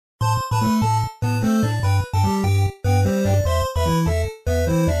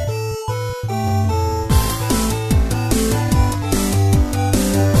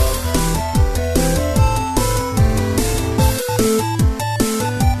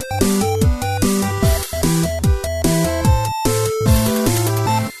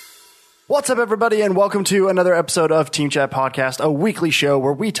What's up, everybody, and welcome to another episode of Team Chat Podcast, a weekly show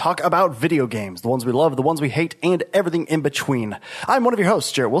where we talk about video games, the ones we love, the ones we hate, and everything in between. I'm one of your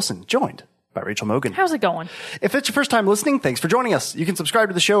hosts, Jarrett Wilson, joined by Rachel Mogan. How's it going? If it's your first time listening, thanks for joining us. You can subscribe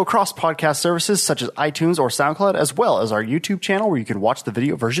to the show across podcast services such as iTunes or SoundCloud, as well as our YouTube channel where you can watch the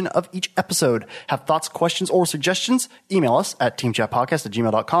video version of each episode. Have thoughts, questions, or suggestions? Email us at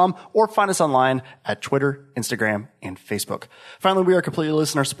teamchatpodcast@gmail.com or find us online at Twitter, Instagram, and Facebook. Finally, we are a completely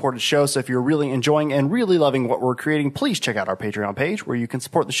listener-supported show, so if you're really enjoying and really loving what we're creating, please check out our Patreon page where you can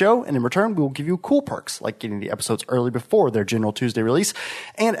support the show, and in return, we will give you cool perks like getting the episodes early before their general Tuesday release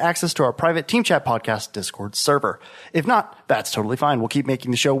and access to our private Team Chat Podcast Discord server. If not, that's totally fine. We'll keep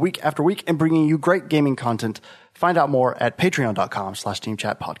making the show week after week and bringing you great gaming content. Find out more at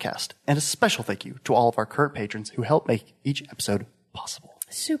patreon.com/teamchatpodcast. And a special thank you to all of our current patrons who help make each episode possible.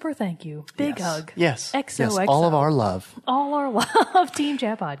 Super thank you. Big hug. Yes. XOXO. Yes. All of our love. All our love. Team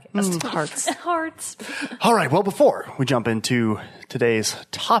Chat Podcast. Hearts. Hearts. All right. Well, before we jump into today's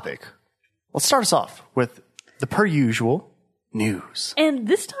topic, let's start us off with the per usual news. And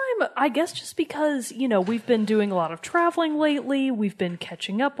this time, I guess just because, we've been doing a lot of traveling lately, we've been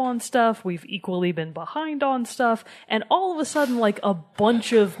catching up on stuff, we've equally been behind on stuff, and all of a sudden, like, a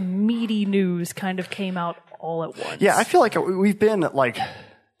bunch of meaty news kind of came out all at once. Yeah, I feel like we've been, like,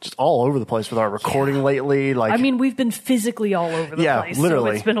 just all over the place with our recording lately. Like, I mean, we've been physically all over the place.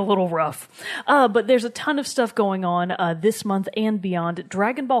 Literally. So it's been a little rough. But there's a ton of stuff going on this month and beyond.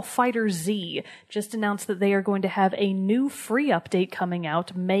 Dragon Ball FighterZ just announced that they are going to have a new free update coming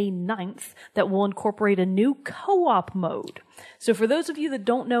out May 9th that will incorporate a new co-op mode. So for those of you that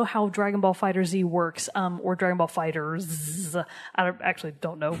don't know how Dragon Ball FighterZ works, or Dragon Ball FighterZ, I actually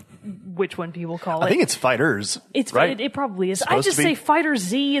don't know which one people call it. I think it's Fighters. It's right? It probably is. Supposed I just say Fighter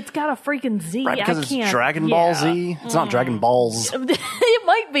Z. It's got a freaking Z. Right, because I can't. it's Dragon Ball Z. It's not Dragon Balls. It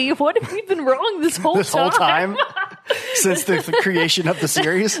might be. What if we've been wrong this whole time? Since the creation of the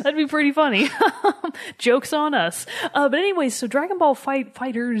series? That'd be pretty funny. Joke's on us. But anyways, so Dragon Ball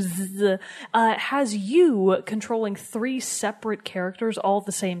FighterZ has you controlling 3 separate characters all at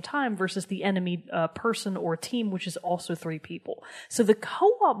the same time versus the enemy person or team, which is also 3 people. So the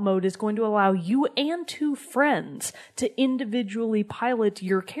co-op mode is going to allow you and 2 friends to individually pilot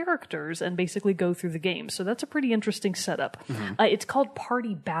your characters and basically go through the game. So that's a pretty interesting setup. It's called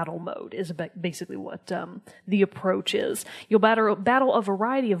Party Battle Mode is basically what the approach is. You'll battle a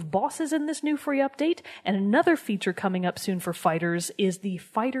variety of bosses in this new free update, and another feature coming up soon for fighters is the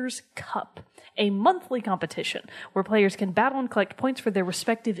Fighters Cup, a monthly competition where players can battle and collect points for their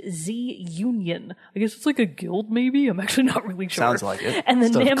respective Z Union. I guess it's like a guild, maybe? I'm actually not really sure. Sounds like it. And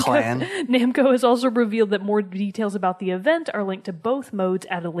then Clan. Namco has also revealed that more details about the event are linked to both modes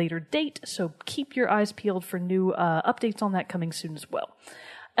at a later date, so keep your eyes peeled for new updates on that coming soon as well.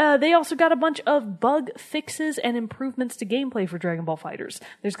 They also got a bunch of bug fixes and improvements to gameplay for Dragon Ball FighterZ.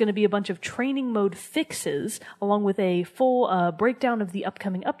 There's going to be a bunch of training mode fixes, along with a full breakdown of the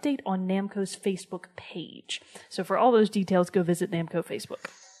upcoming update on Namco's Facebook page. So for all those details, go visit Namco Facebook.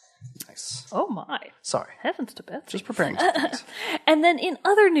 Nice. Oh my. Sorry. Heavens to Betsy. Just preparing something. And then in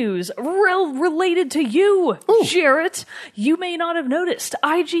other news, related to you, Jarrett, you may not have noticed,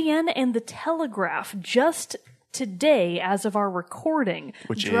 IGN and The Telegraph just today, as of our recording,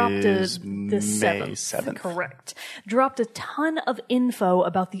 which dropped is the May 7th. Correct. Dropped a ton of info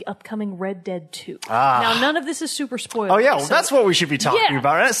about the upcoming Red Dead 2. Now, none of this is super spoiler. Oh, yeah. Well, that's what we should be talking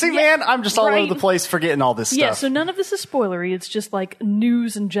about. Right? See, man, I'm just all over the place forgetting all this stuff. Yeah, so none of this is spoilery. It's just like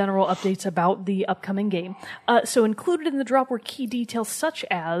news and general updates about the upcoming game. So included in the drop were key details such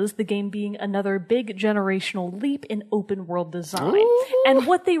as the game being another big generational leap in open world design. Ooh. And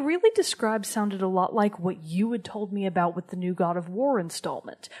what they really described sounded a lot like what you had told me about with the new God of War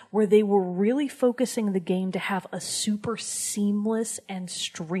installment, where they were really focusing the game to have a super seamless and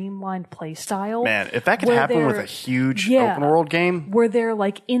streamlined play style. Man, if that could happen with a huge open world game. Where they're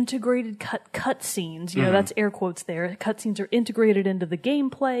like integrated cutscenes, that's air quotes there. Cutscenes are integrated into the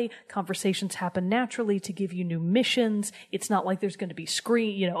gameplay. Conversations happen naturally to give you new missions. It's not like there's going to be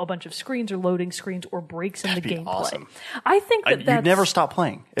a bunch of screens or loading screens or breaks in the gameplay. Awesome. I think that's... You'd never stop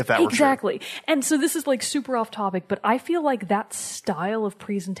playing if that were true. Exactly. And so this is like super off topic, but I feel like that style of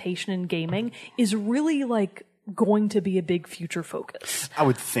presentation in gaming is really like going to be a big future focus. I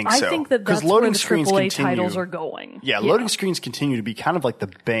would think so. I think that's where the AAA titles are going. Yeah, loading screens continue to be kind of like the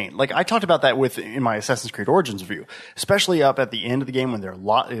bane. Like I talked about that in my Assassin's Creed Origins review, especially up at the end of the game when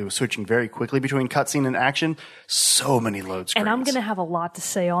it was switching very quickly between cutscene and action. So many load screens. And I'm going to have a lot to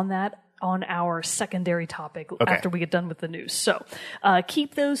say on that. on our secondary topic after we get done with the news. So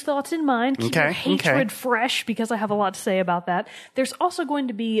keep those thoughts in mind. Keep your hatred fresh, because I have a lot to say about that. There's also going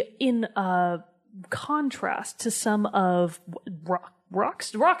to be, in contrast to some of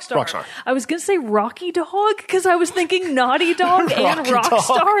Rockstar. I was going to say Rocky Dog because I was thinking Naughty Dog and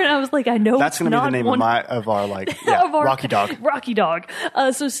Rockstar, and I was like, I know that's going to be the name of our Rocky Dog. Rocky Dog.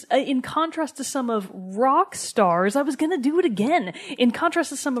 So in contrast to some of Rockstar's, I was going to do it again. In contrast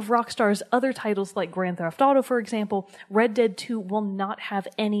to some of Rockstar's other titles like Grand Theft Auto, for example, Red Dead 2 will not have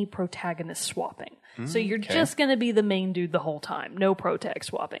any protagonist swapping. So you're just going to be the main dude the whole time. No protag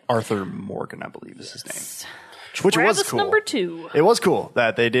swapping. Arthur Morgan, I believe, is his name. Which Travis was cool. number 2. It was cool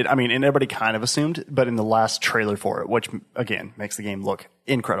that they did. I mean, and everybody kind of assumed, but in the last trailer for it, which again makes the game look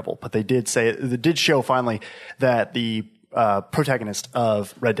incredible, but they did show finally that the protagonist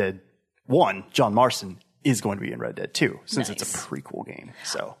of Red Dead 1, John Marston, is going to be in Red Dead 2, since it's a prequel game.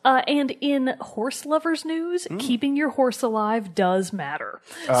 So, and in horse lovers news, keeping your horse alive does matter.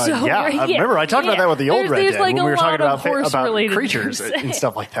 Remember I talked about that with the old Red Dead like when we were talking about creatures and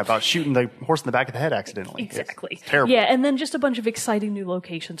stuff like that, about shooting the horse in the back of the head accidentally. Exactly. It's terrible. Yeah, and then just a bunch of exciting new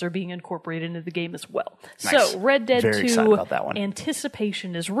locations are being incorporated into the game as well. Nice. So, Red Dead Very 2, excited about that one.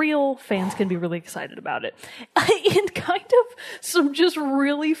 Anticipation is real. Fans can be really excited about it. In kind of some just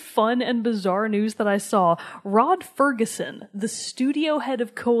really fun and bizarre news that I saw, Rod Ferguson, the studio head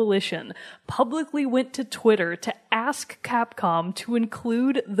of Coalition, publicly went to Twitter to ask Capcom to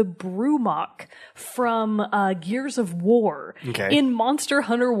include the Brumok from Gears of War in Monster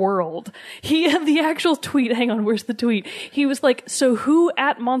Hunter World. He had the actual tweet. Hang on, where's the tweet? He was like, so who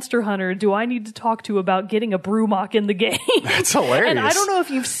at Monster Hunter do I need to talk to about getting a Brumok in the game? That's hilarious. And I don't know if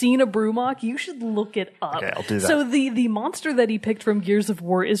you've seen a Brumok. You should look it up. Okay, I'll do that. So the monster that he picked from Gears of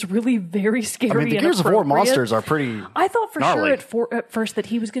War is really very scary. I mean, the and Gears of War appropriate. monsters are pretty I thought for gnarly. sure at first that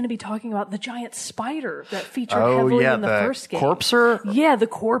he was going to be talking about the giant spider that featured heavily in the first game. Corpser? Yeah, the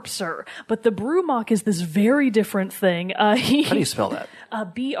Corpser. But the Brumok is this very different thing. How do you spell that?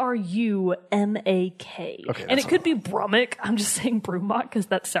 Brumak. Okay, and it could be Brumic. I'm just saying Brumok because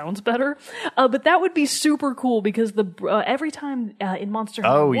that sounds better. But that would be super cool because every time in Monster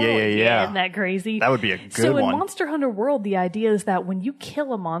Hunter World, isn't that crazy? That would be a good So one. in Monster Hunter World, the idea is that when you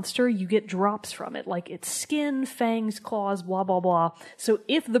kill a monster, you get drops from it, like its skin, fangs, claws, blah, blah, blah. So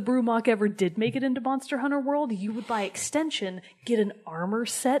if the Brumok ever did make it into Monster Hunter World, you would, by extension, get an armor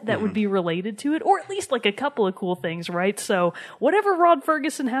set that would be related to it, or at least like a couple of cool things, right? So whatever Rod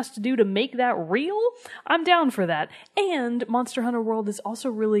Ferguson has to do to make that real, I'm down for that. And Monster Hunter World is also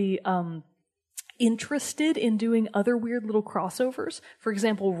really interested in doing other weird little crossovers. For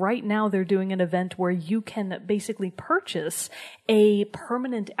example, right now they're doing an event where you can basically purchase a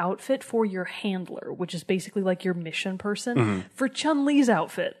permanent outfit for your handler, which is basically like your mission person, for Chun-Li's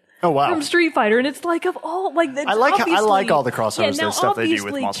outfit. Oh, wow. From Street Fighter, and it's like of all like I like all the crossovers and stuff they do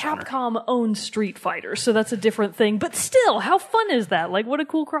with Monster Hunter. Capcom owns Street Fighter, so that's a different thing. But still, how fun is that? Like, what a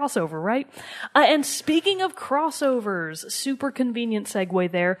cool crossover, right? And speaking of crossovers, super convenient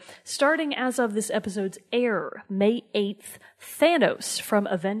segue there. Starting as of this episode's air, May 8th, Thanos from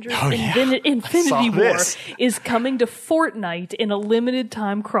Avengers Infinity War is coming to Fortnite in a limited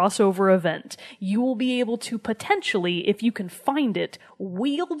time crossover event. You will be able to potentially, if you can find it,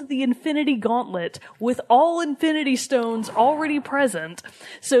 wield the Infinity Gauntlet with all Infinity Stones already present.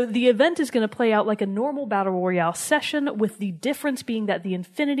 So the event is going to play out like a normal Battle Royale session, with the difference being that the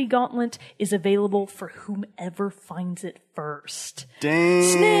Infinity Gauntlet is available for whomever finds it first. Dang.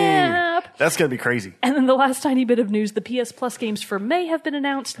 Snap! That's going to be crazy. And then the last tiny bit of news, the PS Plus games for May have been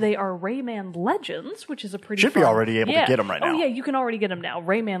announced. They are Rayman Legends, which is a pretty Should be already able to get them right now. Oh yeah, you can already get them now.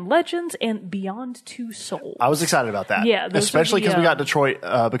 Rayman Legends and Beyond Two Souls. I was excited about that. Yeah, especially because we got Detroit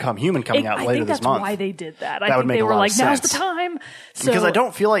Become Human coming out later this month. I think that's why they did that. That would make a lot of sense. Now's the time. So, because I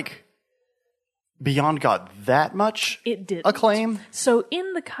don't feel like Beyond got that much acclaim. So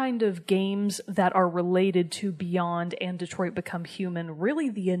in the kind of games that are related to Beyond and Detroit Become Human,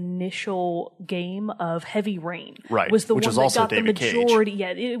 really the initial game of Heavy Rain was the one that got the majority. Yeah,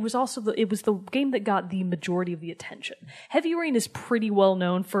 it was the game that got the majority of the attention. Heavy Rain is pretty well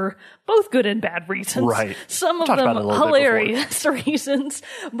known for both good and bad reasons. Right. Some of them hilarious reasons.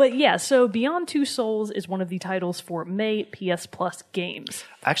 But yeah, so Beyond Two Souls is one of the titles for May PS Plus games.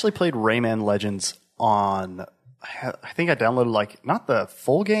 I actually played Rayman Legends on, I think I downloaded like, not the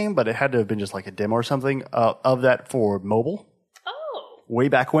full game, but it had to have been just like a demo or something of that for mobile. Oh. Way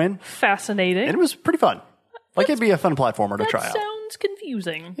back when. Fascinating. And it was pretty fun. Like it'd be a fun platformer to try out. That sounds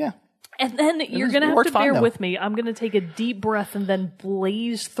confusing. Yeah. And then you're going to have worked to fine, bear though. with me. I'm going to take a deep breath and then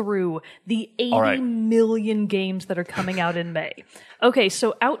blaze through the 80 right. million games that are coming out in May. Okay,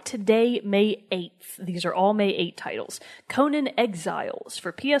 so out today, May 8th. These are all May 8 titles. Conan Exiles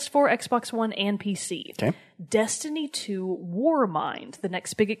for PS4, Xbox One, and PC. Okay. Destiny 2 Warmind, the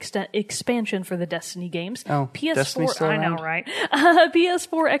next big expansion for the Destiny games. Oh, PS4, Destiny's still I know, around? right?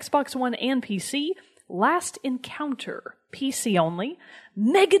 PS4, Xbox One, and PC. Last Encounter, PC only.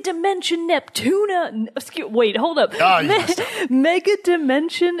 Mega Dimension Neptunia. Wait, hold up. Oh, you messed up. Mega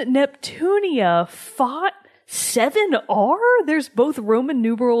Dimension Neptunia fought 7R? There's both Roman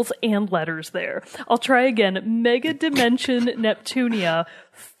numerals and letters there. I'll try again. Mega Dimension Neptunia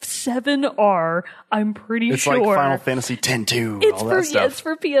 7R. I'm pretty It's sure. like Final Fantasy X-2, It's all that stuff. it's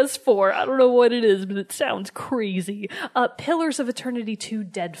for PS4. I don't know what it is, but it sounds crazy. Pillars of Eternity 2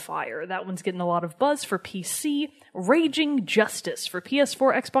 Deadfire. That one's getting a lot of buzz for PC. Raging Justice for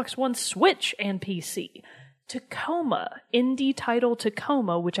PS4, Xbox One, Switch, and PC. Tacoma, indie title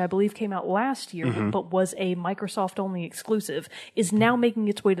Tacoma, which I believe came out last year, but was a Microsoft-only exclusive, is now making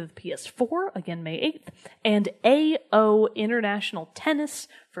its way to the PS4, again May 8th, and AO International Tennis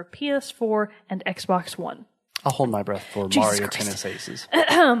for PS4 and Xbox One. I'll hold my breath for Jesus Mario Christ. Tennis Aces.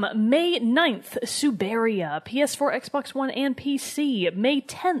 May 9th, Suberia, PS4, Xbox One, and PC. May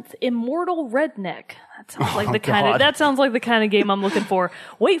 10th, Immortal Redneck. That sounds like the kind of game I'm looking for.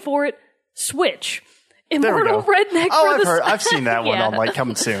 Wait for it, Switch. Immortal Redneck I've seen that one Yeah. on like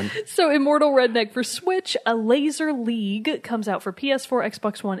coming soon. So Immortal Redneck for Switch, a Laser League comes out for PS4,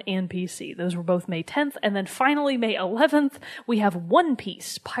 Xbox One, and PC. Those were both May 10th. And then finally, May 11th, we have One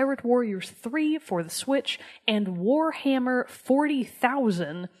Piece, Pirate Warriors 3 for the Switch, and Warhammer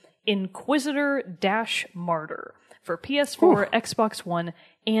 40,000 Inquisitor-Martyr for PS4, Xbox One,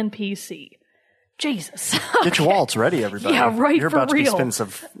 and PC. Jesus. Get your wallets ready, everybody. Yeah, right, You're for about to be real. spending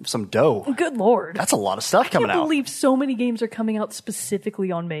some dough. Good Lord. That's a lot of stuff I coming can't out. believe so many games are coming out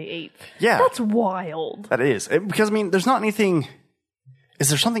specifically on May 8th. Yeah. That's wild. That is. Because, I mean, there's not anything... Is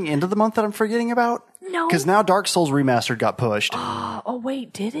there something into the month that I'm forgetting about? No. Because now Dark Souls Remastered got pushed. Oh,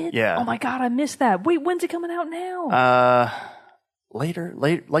 wait, did it? Yeah. Oh, my God, I missed that. Wait, when's it coming out now? Later,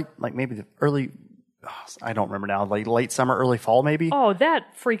 like maybe the early... I don't remember now. Like late summer, early fall, maybe? Oh,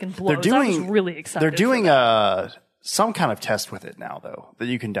 that freaking blows. I was really excited. They're doing for that. some kind of test with it now, though, that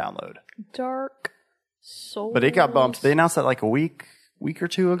you can download. Dark Souls. But it got bumped. They announced that like a week or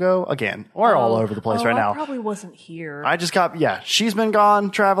two ago. Again, we're all over the place right now. I probably wasn't here. I just got she's been gone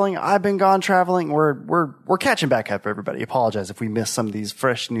traveling. I've been gone traveling. We're catching back up, everybody. Apologize if we missed some of these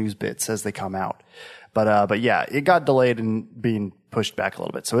fresh news bits as they come out. But yeah, it got delayed and being pushed back a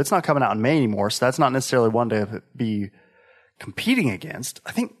little bit. So it's not coming out in May anymore. So that's not necessarily one to be competing against.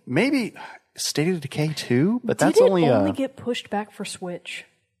 I think maybe State of Decay 2, but that's Did it only get pushed back for Switch?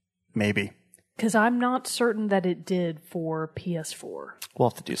 maybe. Because I'm not certain that it did for PS4. We'll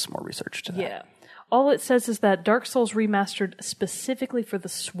have to do some more research to that. Yeah. All it says is that Dark Souls Remastered specifically for the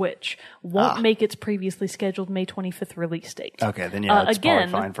Switch won't make its previously scheduled May 25th release date. Okay, then yeah, it's again,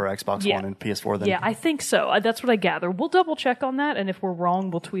 probably fine for Xbox yeah. One and PS4 then. Yeah, I think so. That's what I gather. We'll double check on that, and if we're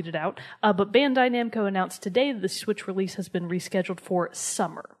wrong, we'll tweet it out. But Bandai Namco announced today that the Switch release has been rescheduled for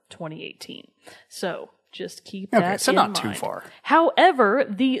summer 2018. So just keep that so in not mind. too far. However,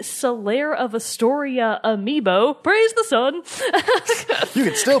 the Solaire of Astoria amiibo, praise the sun, You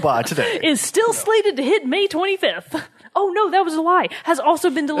can still buy today. is still slated to hit May 25th. Oh no, that was a lie. Has also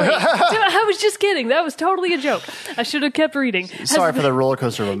been delayed. I was just kidding. That was totally a joke. I should have kept reading. Sorry for the roller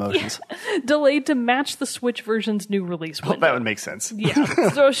coaster of emotions. Delayed to match the Switch version's new release window. That would make sense. Yeah.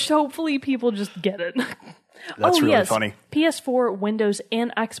 So hopefully people just get it. That's really funny. PS4, Windows,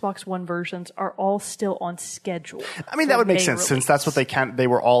 and Xbox One versions are all still on schedule. I mean, that would make sense since that's what they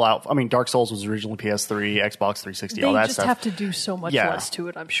were all out. I mean, Dark Souls was originally PS3, Xbox 360, all They that just stuff. have to do so much Yeah. less to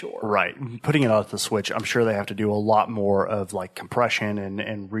it, I'm sure. Right. Putting it on the Switch, I'm sure they have to do a lot more of like compression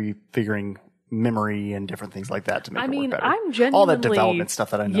and refiguring memory and different things like that to make it work better. I'm all that genuinely- development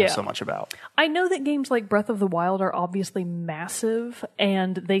stuff that I know Yeah. so much about. I know that games like Breath of the Wild are obviously massive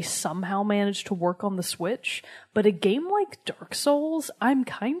and they somehow managed to work on the Switch, but a game like Dark Souls, I'm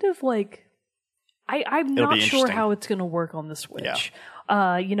kind of like, I'm It'll not be sure interesting. how it's going to work on the Switch.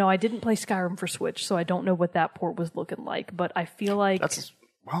 I didn't play Skyrim for Switch, so I don't know what that port was looking like, but I feel like...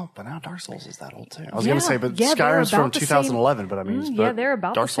 But now Dark Souls is that old too. I was going to say, but they're Skyrim's from about the 2011, but I mean, but they're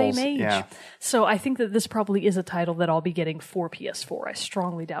about Dark the same Souls, age. Yeah. So I think that this probably is a title that I'll be getting for PS4. I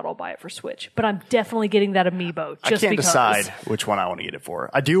strongly doubt I'll buy it for Switch, but I'm definitely getting that amiibo. I Just can't because. decide which one I want to get it for.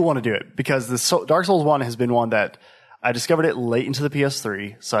 I do want to do it because the Dark Souls 1 has been one that I discovered it late into the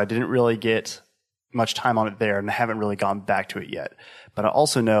PS3, so I didn't really get much time on it there, and I haven't really gone back to it yet. But I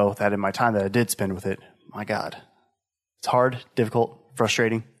also know that in my time that I did spend with it, my God, it's hard, difficult,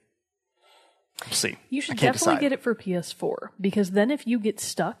 frustrating. We'll see. You should definitely get it for PS4, because then if you get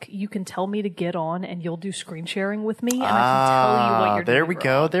stuck, you can tell me to get on and you'll do screen sharing with me, and I can tell you what you're doing.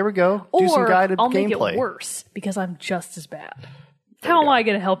 There we go. Or do some guided I'll gameplay. make it worse, because I'm just as bad. How am I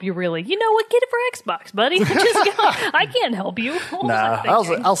going to help you, really? You know what? Get it for Xbox, buddy. I can't help you. Nah,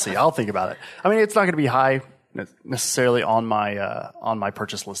 I'll see. I'll think about it. I mean, it's not going to be high necessarily on my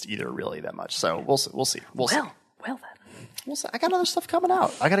purchase list either, really, that much. So we'll see. We'll see. Well then. We'll see. I got other stuff coming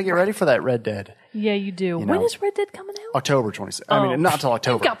out. I got to get ready for that Red Dead. Yeah, you do. When is Red Dead coming out? October 26th. I mean, not until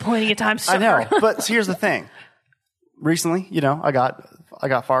October. You've got plenty of time, sir. I know, but here's the thing. Recently, I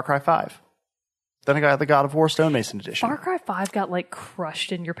got Far Cry 5. Then I got the God of War Stonemason edition. Far Cry 5 got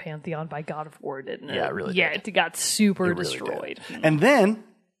crushed in your pantheon by God of War, didn't it? Yeah, it really did. It got super destroyed. Really and then,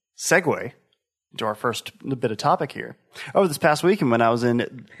 segue to our first bit of topic here. Over this past weekend when I was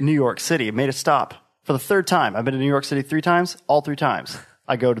in New York City, I made a stop for the third time. I've been to New York City 3 times. All 3 times,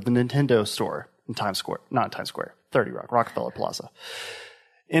 I go to the Nintendo store in Times Square. Not in Times Square. 30 Rock, Rockefeller Plaza.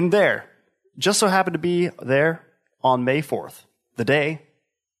 In there, just so happened to be there on May 4th, the day.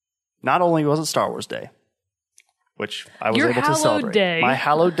 Not only was it Star Wars Day, which I was able to celebrate. Day. My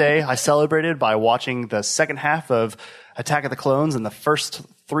hallowed day, I celebrated by watching the second half of Attack of the Clones and the first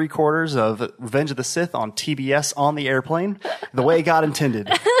 3 quarters of Revenge of the Sith on TBS on the airplane, the way God intended,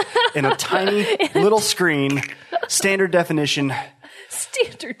 in a tiny little screen, standard definition,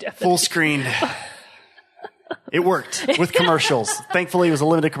 full screen. It worked with commercials. Thankfully, it was a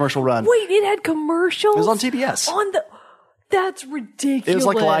limited commercial run. Wait, it had commercials? It was on TBS. That's ridiculous. It was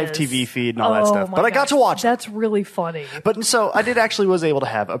like a live TV feed and all that stuff. But I got to watch it. That's really funny. But so I was able to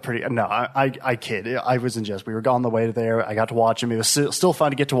have a pretty, no, I kid. I was in jest. We were on the way to there. I got to watch him. It was still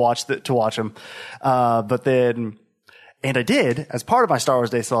fun to get to watch him. But then, and I did, as part of my Star Wars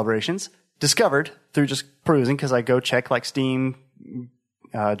Day celebrations, discovered through just perusing, because I go check Steam,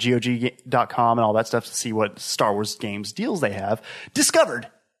 GOG.com and all that stuff to see what Star Wars games deals they have, discovered,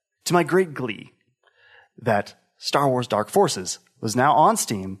 to my great glee, that Star Wars Dark Forces was now on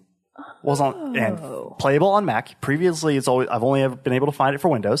Steam, and playable on Mac. Previously, I've only ever been able to find it for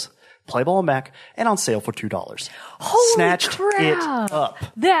Windows. Playable on Mac and on sale for $2. Holy Snatched crap. it up.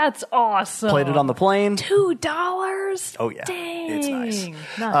 That's awesome. Played it on the plane. $2? Oh yeah, Dang. it's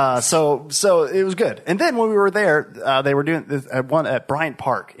nice. So it was good. And then when we were there, they were doing one at Bryant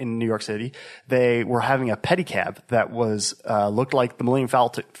Park in New York City. They were having a pedicab that was looked like the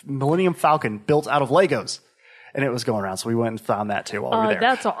Millennium Falcon built out of Legos. And it was going around, so we went and found that too while we were there.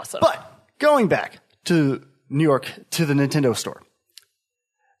 That's awesome. But going back to New York, to the Nintendo store.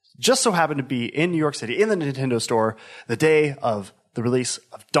 Just so happened to be in New York City, in the Nintendo store, the day of the release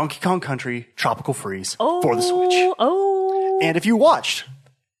of Donkey Kong Country Tropical Freeze for the Switch. And if you watched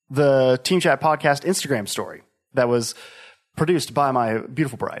the Team Chat Podcast Instagram story that was produced by my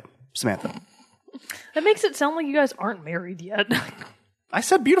beautiful bride, Samantha. That makes it sound like you guys aren't married yet. I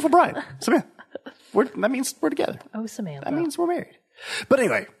said beautiful bride, Samantha. That means we're together. Oh, Samantha. That means we're married. But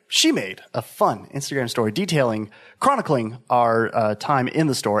anyway, she made a fun Instagram story chronicling our time in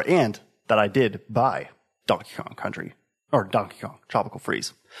the store, and that I did buy Donkey Kong Country, or Donkey Kong Tropical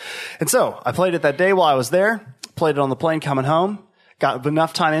Freeze. And so I played it that day while I was there, played it on the plane coming home, got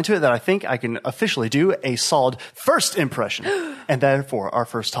enough time into it that I think I can officially do a solid first impression, and therefore our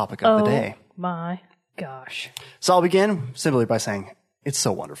first topic of the day. Oh my gosh. So I'll begin simply by saying, it's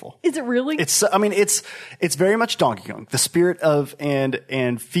so wonderful. Is it really? It's very much Donkey Kong. The spirit of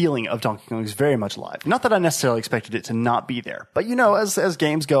and feeling of Donkey Kong is very much alive. Not that I necessarily expected it to not be there, but as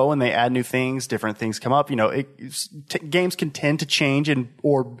games go and they add new things, different things come up. Games can tend to change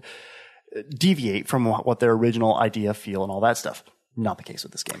or deviate from what their original idea, feel, and all that stuff. Not the case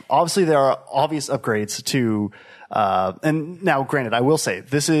with this game. Obviously, there are obvious upgrades to, and now granted, I will say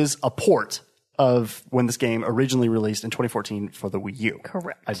this is a port of when this game originally released in 2014 for the Wii U.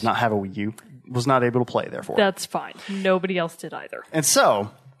 Correct. I did not have a Wii U. Was not able to play, therefore. That's fine. Nobody else did either. And so,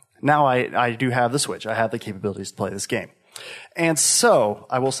 now I do have the Switch. I have the capabilities to play this game. And so,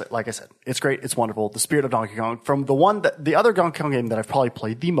 I will say, like I said, it's great, it's wonderful. The spirit of Donkey Kong, from the other Donkey Kong game that I've probably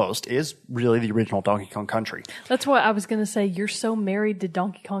played the most is really the original Donkey Kong Country. That's why I was going to say, you're so married to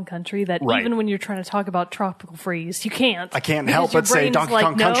Donkey Kong Country that even when you're trying to talk about Tropical Freeze, you can't. I can't help but say Donkey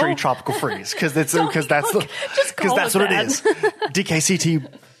Kong Country Tropical Freeze, because that's what it is. DKCTF.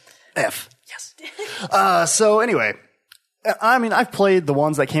 Yes. So anyway, I mean, I've played the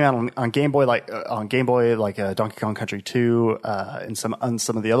ones that came out on Game Boy, like Donkey Kong Country 2, and some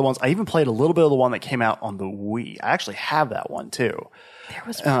of the other ones. I even played a little bit of the one that came out on the Wii. I actually have that one too. There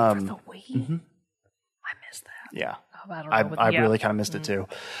was one for the Wii. Mm-hmm. missed that. Yeah. I don't know. I really kind of missed it too,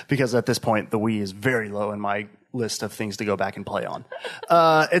 because at this point the Wii is very low in my list of things to go back and play on.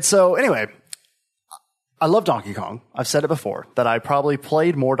 And so anyway, I love Donkey Kong. I've said it before that I probably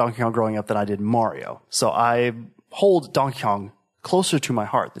played more Donkey Kong growing up than I did Mario. So I hold Donkey Kong closer to my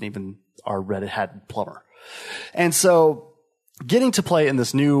heart than even our red-hatted plumber. And so getting to play in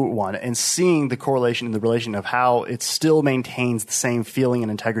this new one and seeing the correlation and the relation of how it still maintains the same feeling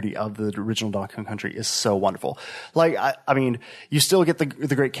and integrity of the original Donkey Kong Country is so wonderful. Like, I mean, you still get the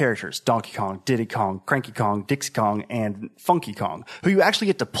great characters, Donkey Kong, Diddy Kong, Cranky Kong, Dixie Kong, and Funky Kong, who you actually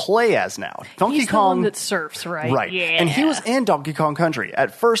get to play as now. He's the one that surfs, right? Right. Yeah. And he was in Donkey Kong Country.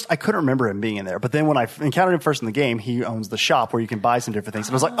 At first, I couldn't remember him being in there, but then when I encountered him first in the game, he owns the shop where you can buy some different things.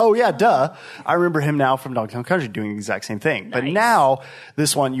 And I was like, oh yeah, duh. I remember him now from Donkey Kong Country doing the exact same thing. Nice. But now,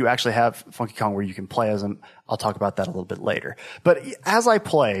 this one, you actually have Funky Kong where you can play as him. I'll talk about that a little bit later. But as I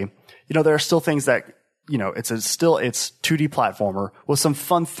play, there are still things that, it's 2D platformer with some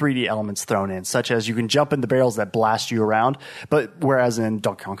fun 3D elements thrown in, such as you can jump in the barrels that blast you around. But whereas in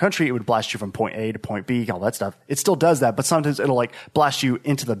Donkey Kong Country, it would blast you from point A to point B, all that stuff. It still does that, but sometimes it'll like blast you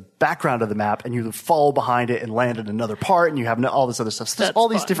into the background of the map and you fall behind it and land in another part and you have all this other stuff. So there's all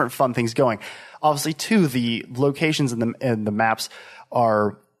these different fun things going. Obviously, too, the locations and the maps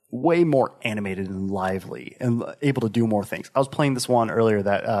are way more animated and lively and able to do more things. I was playing this one earlier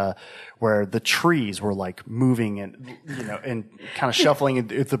that where the trees were like moving and and kind of shuffling, and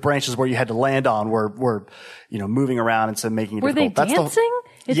the branches where you had to land on were moving around and so making it difficult. Were they dancing?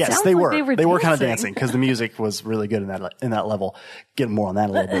 Yes, they were. They were kind of dancing because the music was really good in that level. Get more on that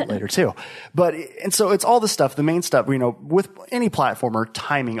a little bit later too. And so it's all the stuff, the main stuff. With any platformer,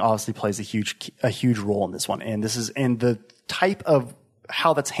 timing obviously plays a huge role in this one, and the type of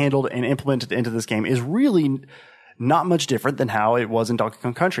how that's handled and implemented into this game is really not much different than how it was in Donkey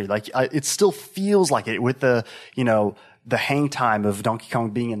Kong Country. Like, it still feels like it with the hang time of Donkey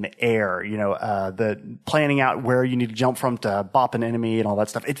Kong being in the air, the planning out where you need to jump from to bop an enemy and all that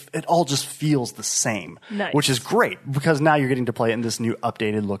stuff. It all just feels the same, nice. Which is great because now you're getting to play it in this new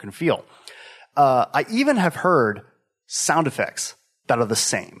updated look and feel. I even have heard sound effects that are the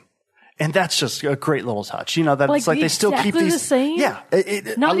same. And that's just a great little touch, that it's like they still keep these the same. Yeah,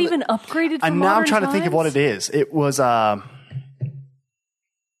 not even upgraded. And now I'm trying to think of what it is. It was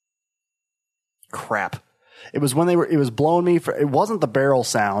crap. It was when it was blowing me for. It wasn't the barrel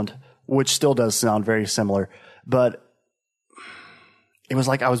sound, which still does sound very similar, but it was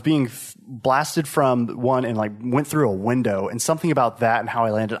like I was being blasted from one and like went through a window, and something about that and how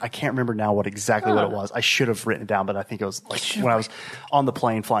I landed. I can't remember now what it was. I should have written it down, but I think it was like when I was on the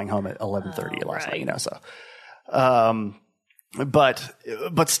plane flying home at 11:30 last night. So,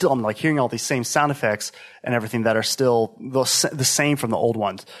 but still, I'm like hearing all these same sound effects and everything that are still the same from the old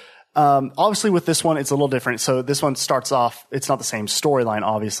ones. Obviously with this one, it's a little different. So this one starts off, it's not the same storyline,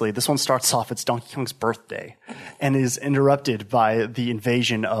 obviously. This one starts off, it's Donkey Kong's birthday and is interrupted by the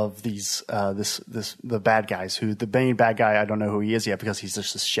invasion of the bad guys the main bad guy, I don't know who he is yet because he's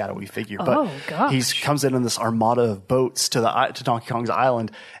just this shadowy figure. But he comes in this armada of boats to Donkey Kong's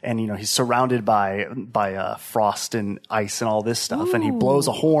island and, he's surrounded by frost and ice and all this stuff. Ooh. And he blows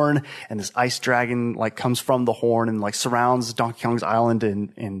a horn and this ice dragon like comes from the horn and like surrounds Donkey Kong's island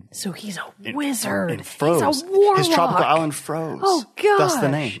and so he's a wizard. And froze. He's a warlock. His tropical island froze. Oh, gosh. That's the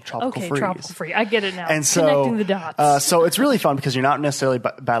name. Tropical Freeze. Tropical Freeze. I get it now. And so, connecting the dots. So it's really fun because you're not necessarily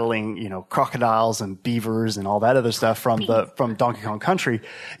battling, crocodiles and beavers and all that other stuff from Donkey Kong Country.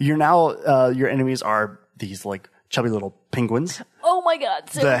 You're now, your enemies are these like chubby little penguins. Oh my God,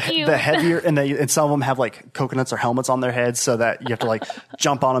 so cute. The heavier, and some of them have like coconuts or helmets on their heads so that you have to like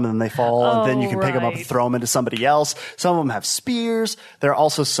jump on them and then they fall and then you can pick them up and throw them into somebody else. Some of them have spears. There are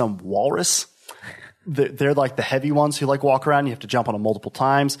also some walrus. They're like the heavy ones who like walk around. You have to jump on them multiple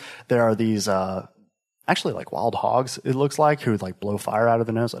times. There are these, actually like wild hogs, it looks like, who like blow fire out of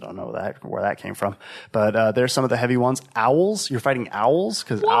their nose. I don't know where that came from. But there's some of the heavy ones. Owls, you're fighting owls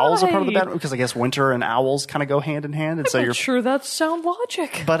because owls are part of the battle because I guess winter and owls kind of go hand in hand. And I'm not sure that's sound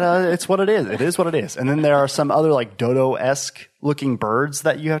logic. But it's what it is. It is what it is. And then there are some other like dodo-esque looking birds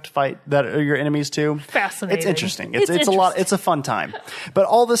that you have to fight that are your enemies too. Fascinating. It's interesting. It's a lot. It's a fun time. But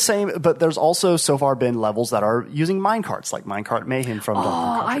all the same, but there's also so far been levels that are using minecarts, like Minecart Mayhem from Donkey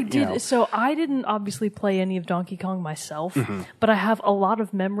Kong Country. I did. So I didn't obviously play any of Donkey Kong myself, but I have a lot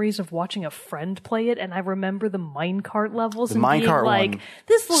of memories of watching a friend play it, and I remember the minecart levels and being like,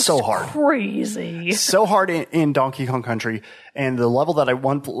 "This looks so hard, crazy, so hard in Donkey Kong Country." And the level that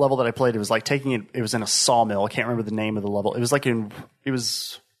I played, it was like taking it. It was in a sawmill. I can't remember the name of the level. It was like I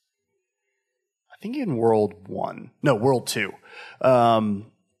think in World 1. No, World 2.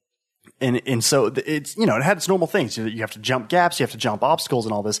 And so it's, you know, it had its normal things. You have to jump gaps, you have to jump obstacles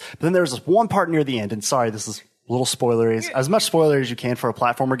and all this. But then there's this one part near the end, and sorry, this is a little spoilery, as much spoiler as you can for a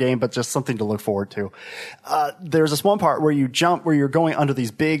platformer game, but just something to look forward to. There's this one part where you jump, where you're going under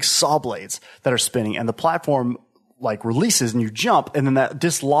these big saw blades that are spinning, and the platform like releases and you jump, and then that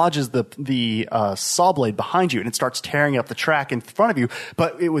dislodges the saw blade behind you, and it starts tearing up the track in front of you,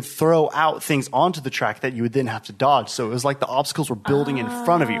 but it would throw out things onto the track that you would then have to dodge. So it was like the obstacles were building in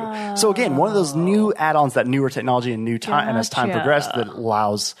front of you. So again, one of those new add-ons, that newer technology and new time, and as time progressed, that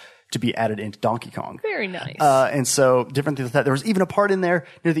allows to be added into Donkey Kong. Very nice. And so different things like that. There was even a part in there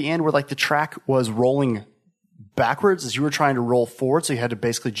near the end where like the track was rolling backwards as you were trying to roll forward. So you had to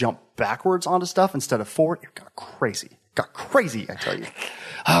basically jump backwards onto stuff instead of forward. It got crazy, I tell you.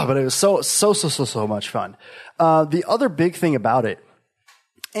 But it was so much fun. The other big thing about it,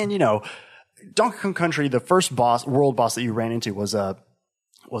 and you know, Donkey Kong Country, the first world boss that you ran into was a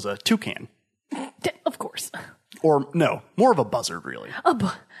toucan. Of course. Or no, more of a buzzard, really. A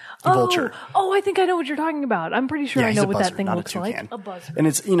vulture. Oh, I think I know what you're talking about. I'm pretty sure I know what that thing looks like. A buzzard. And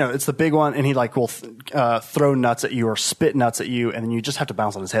it's, you know, it's the big one, and he like will throw nuts at you or spit nuts at you, and then you just have to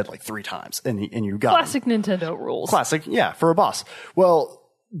bounce on his head like 3 times, and you got Classic Nintendo rules. Classic, yeah, for a boss. Well,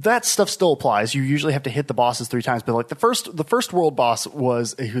 that stuff still applies. You usually have to hit the bosses 3 times, but like the first world boss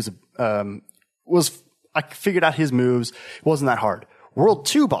was I figured out his moves. It wasn't that hard. World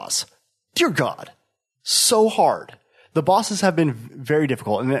 2 boss, dear God, so hard. The bosses have been very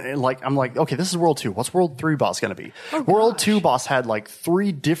difficult, and like I'm like, okay, this is World 2. What's World 3 boss going to be? World 2 boss had like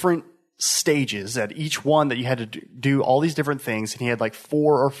 3 different stages at each one that you had to do all these different things, and he had like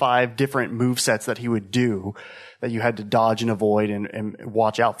 4 or 5 different move sets that he would do that you had to dodge and avoid and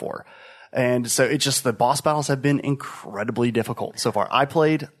watch out for. And so it's just the boss battles have been incredibly difficult so far. I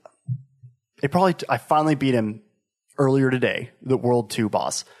finally beat him earlier today, the World 2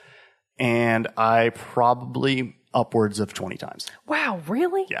 boss, and I probably upwards of 20 times. Wow,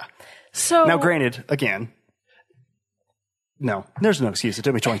 really? Yeah. So now, granted, again, no, there's no excuse. It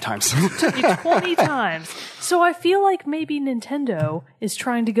took me 20 times. It took you 20 times. So I feel like maybe Nintendo is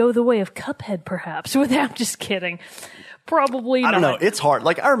trying to go the way of Cuphead, perhaps. I'm just kidding. Probably not. I don't know. It's hard.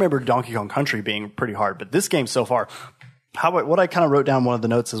 Like, I remember Donkey Kong Country being pretty hard, but this game so far, what I kind of wrote down one of the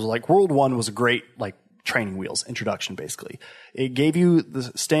notes is like World 1 was a great, like, training wheels introduction, basically. It gave you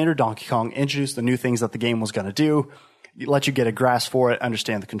the standard Donkey Kong, introduced the new things that the game was going to do, let you get a grasp for it,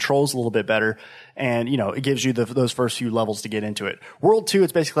 understand the controls a little bit better, and, you know, it gives you those first few levels to get into it. World 2,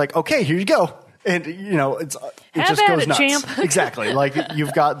 it's basically like, okay, here you go. And, you know, it just goes nuts. Champ. Exactly. Like,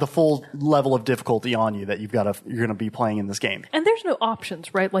 you've got the full level of difficulty on you that you're going to be playing in this game. And there's no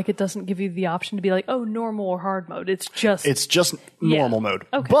options, right? Like, it doesn't give you the option to be like, oh, normal or hard mode. It's just normal mode.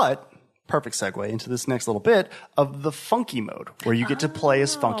 Okay. But perfect segue into this next little bit of the funky mode, where you get to play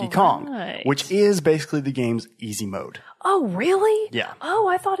as Funky Kong, right. which is basically the game's easy mode. Oh, really? Yeah. Oh,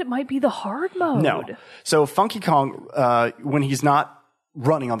 I thought it might be the hard mode. No. So Funky Kong, when he's not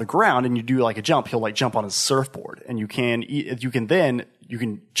running on the ground and you do like a jump, he'll like jump on his surfboard, and you can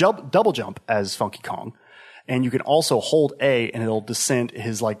double jump as Funky Kong. And you can also hold A, and it'll descend.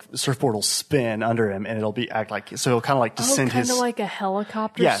 His like surfboard will spin under him, and it'll so it'll kind of like descend kind of like a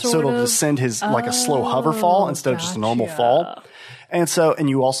helicopter. Yeah, sort so it'll of? descend his like a slow hover fall instead of just a normal fall. And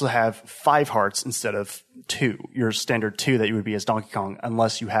you also have 5 hearts instead of 2. Your standard 2 that you would be as Donkey Kong,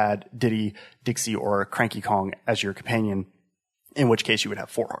 unless you had Diddy, Dixie, or Cranky Kong as your companion, in which case you would have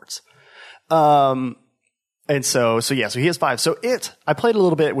 4 hearts. And so he has 5. So I played a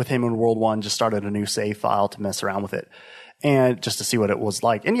little bit with him in World 1, just started a new save file to mess around with it, and just to see what it was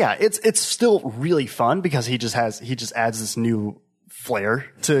like. And yeah, it's still really fun because he just adds this new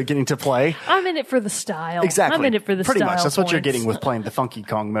flair to getting to play. I'm in it for the style. Exactly. I'm in it for the pretty style. much. That's what you're getting with playing the Funky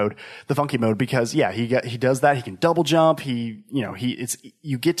mode, because yeah, he does that. He can double jump. You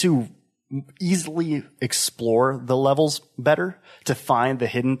get to easily explore the levels better to find the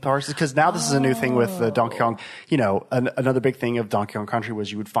hidden parts, because now this is a new thing with Donkey Kong. You know, another big thing of Donkey Kong Country was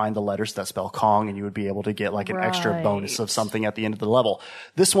you would find the letters that spell Kong, and you would be able to get like an extra bonus of something at the end of the level.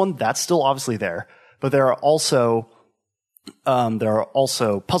 This one, that's still obviously there, but there are also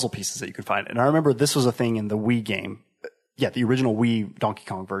puzzle pieces that you can find. And I remember this was a thing in the Wii game. Yeah, the original Wii Donkey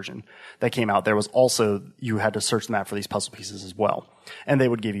Kong version that came out. There was also, you had to search the map for these puzzle pieces as well. And they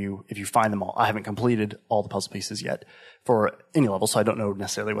would give you, if you find them all, I haven't completed all the puzzle pieces yet for any level, so I don't know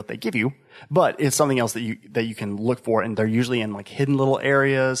necessarily what they give you, but it's something else that you can look for, and they're usually in like hidden little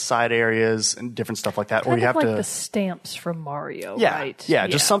areas, side areas, and different stuff like that. Kind or you of have like to the stamps from Mario, yeah, right? yeah,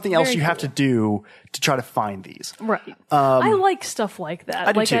 just something else Very you have to cool. do to try to find these. Right. I like stuff like that.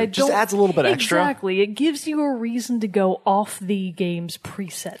 I do like too. I Just don't- adds a little bit extra. Exactly. It gives you a reason to go off the game's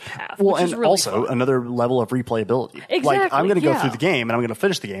preset path. Well, which is and really also fun. another level of replayability. Like, Exactly, I'm going to go yeah. through the game and I'm going to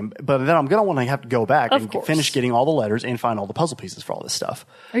finish the game, but then I'm going to want to have to go back Of and course. finish getting all the letters and find all the puzzle pieces for all this stuff.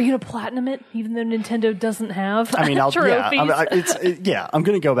 Are you going to platinum it, even though Nintendo doesn't have I mean, trophies? I'm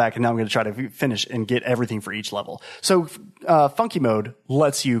going to go back and now I'm going to try to finish and get everything for each level. So, Funky Mode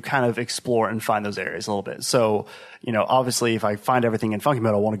lets you kind of explore and find those areas a little bit. So, obviously if I find everything in Funky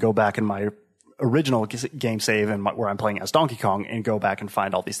Mode, I want to go back in my original game save and where I'm playing as Donkey Kong and go back and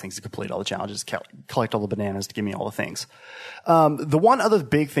find all these things to complete all the challenges, collect all the bananas to give me all the things. The one other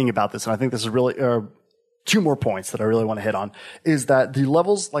big thing about this, and I think this is really, two more points that I really want to hit on, is that the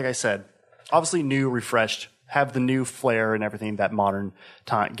levels, like I said, obviously new, refreshed, have the new flair and everything that modern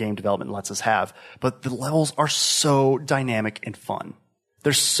game development lets us have. But the levels are so dynamic and fun.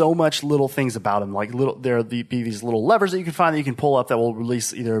 There's so much little things about them. Like there'll be these little levers that you can find that you can pull up that will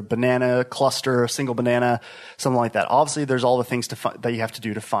release either a banana cluster, a single banana, something like that. Obviously, there's all the things that you have to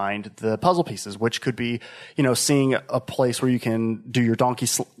do to find the puzzle pieces, which could be, seeing a place where you can do your Donkey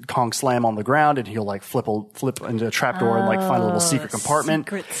Kong slam on the ground and he'll like flip into a trapdoor and like find a little secret compartment.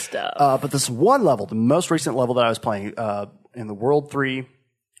 Secret stuff. But this one level, the most recent level that I was playing, in the World 3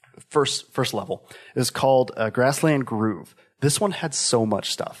 first level, is called Grassland Groove. This one had so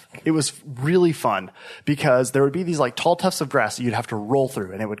much stuff. It was really fun because there would be these like tall tufts of grass that you'd have to roll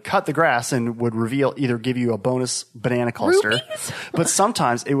through, and it would cut the grass and would give you a bonus banana cluster. Rubies? But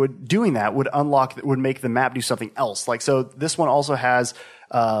sometimes would make the map do something else. Like, so this one also has,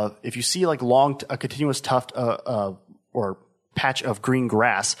 if you see like a continuous tuft, or patch of green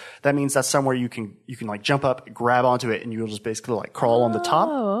grass, that means that's somewhere you can like jump up, grab onto it, and you'll just basically like crawl on the top.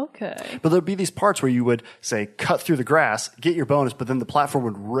 Oh, okay. But there'd be these parts where you would say cut through the grass, get your bonus, but then the platform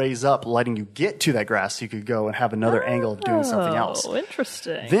would raise up, letting you get to that grass so you could go and have another angle of doing something else. Oh,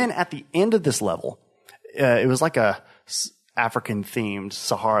 interesting. Then at the end of this level, it was like a African themed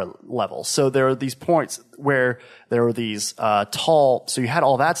Sahara level. So there are these points where there were these tall, so you had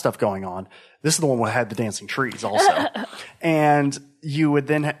all that stuff going on. This is the one where it had the dancing trees also. And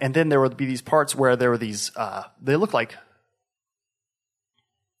then there would be these parts where there were these, they look like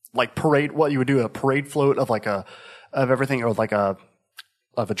parade, what you would do, a parade float of everything, or like of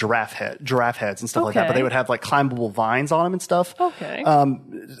a giraffe heads and stuff like that. But they would have like climbable vines on them and stuff. Okay.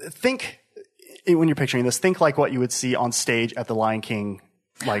 When you're picturing this, think like what you would see on stage at the Lion King,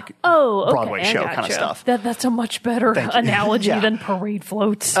 like Broadway show kind of stuff. That's a much better analogy Yeah. than parade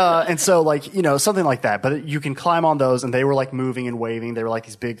floats. And so something like that, but you can climb on those, and they were like moving and waving. They were like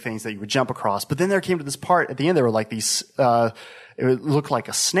these big things that you would jump across. But then there came to this part at the end, there were like these, it looked like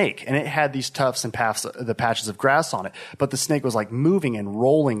a snake, and it had these tufts and the patches of grass on it. But the snake was like moving and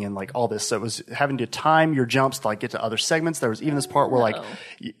rolling and like all this. So it was having to time your jumps to like get to other segments. There was even this part where like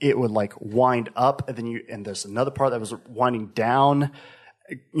it would like wind up, and there's another part that was winding down,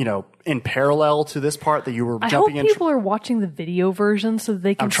 in parallel to this part that you were jumping in. I hope people are watching the video version so that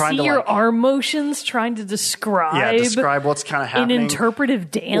they can see your arm motions trying to describe what's kind of happening. in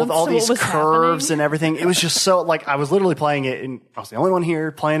interpretive dance. With all these what was curves happening. and everything. It was just so, like, I was literally playing it, and I was the only one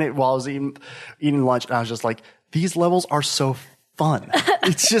here playing it while I was eating lunch, and I was just like, these levels are so fun.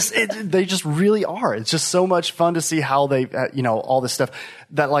 It's just, they just really are. It's just so much fun to see how they, all this stuff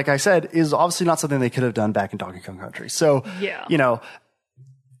that, like I said, is obviously not something they could have done back in Donkey Kong Country. So,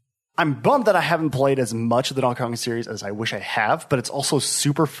 I'm bummed that I haven't played as much of the Donkey Kong series as I wish I have, but it's also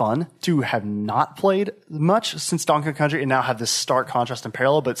super fun to have not played much since Donkey Kong Country and now have this stark contrast and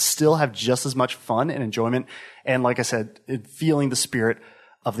parallel, but still have just as much fun and enjoyment. And like I said, feeling the spirit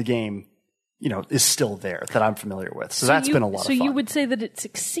of the game, is still there that I'm familiar with. So that's been a lot of fun. So you would say that it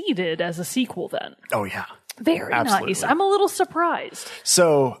succeeded as a sequel then? Oh, yeah. Very Absolutely. nice. I'm a little surprised.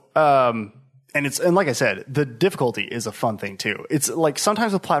 So, and like I said, the difficulty is a fun thing too. It's like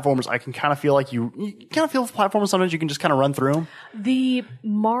sometimes with platformers, I can kind of feel like you kind of feel with platformers, sometimes you can just kind of run through them. The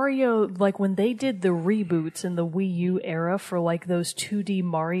Mario, like when they did the reboots in the Wii U era for like those 2D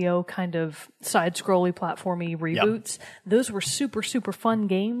Mario kind of side-scrolly platformy reboots, those were super, super fun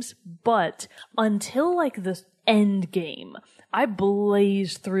games. But until like the end game, I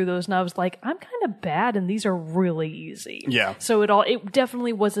blazed through those and I was like, I'm kind of bad and these are really easy. Yeah. So it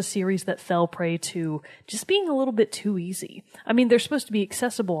definitely was a series that fell prey to just being a little bit too easy. I mean, they're supposed to be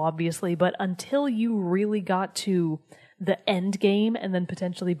accessible, obviously, but until you really got to the end game and then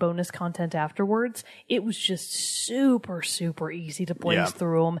potentially bonus content afterwards, it was just super, super easy to blaze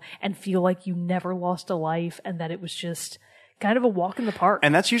through them and feel like you never lost a life and that it was just kind of a walk in the park.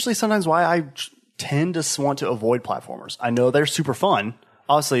 And that's usually sometimes why I tend to want to avoid platformers. I know they're super fun.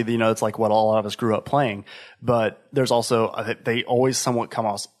 Obviously, it's like what a lot of us grew up playing, but there's also, they always somewhat come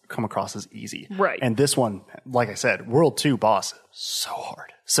across as easy. Right. And this one, like I said, World 2 boss, so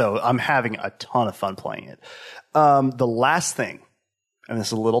hard. So I'm having a ton of fun playing it. The last thing, and this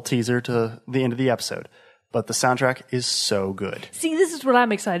is a little teaser to the end of the episode, but the soundtrack is so good. See, this is what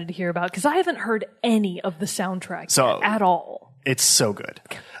I'm excited to hear about because I haven't heard any of the soundtrack yet at all. It's so good.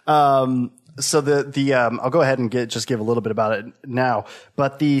 So I'll go ahead and give a little bit about it now.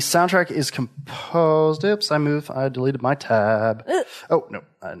 But the soundtrack is composed. Oops, I deleted my tab. Oh no,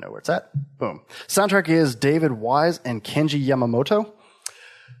 I know where it's at. Boom. Soundtrack is David Wise and Kenji Yamamoto.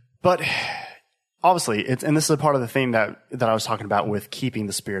 But obviously, and this is a part of the theme that I was talking about with keeping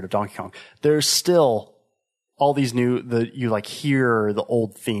the spirit of Donkey Kong. There's still all these you like hear the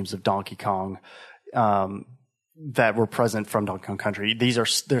old themes of Donkey Kong. That were present from Donkey Kong Country. They're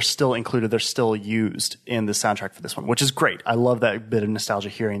still included. They're still used in the soundtrack for this one, which is great. I love that bit of nostalgia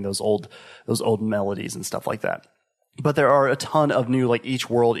hearing those old melodies and stuff like that. But there are a ton of new, like each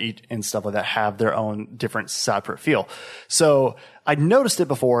world and stuff like that have their own different separate feel. So I noticed it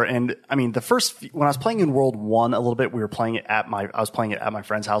before. And I mean, when I was playing in World 1 a little bit, I was playing it at my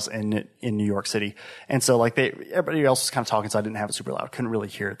friend's house in New York City. And so like everybody else was kind of talking, so I didn't have it super loud. Couldn't really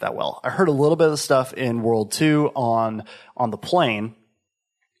hear it that well. I heard a little bit of the stuff in World 2 on the plane,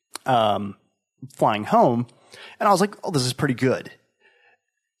 flying home. And I was like, oh, this is pretty good.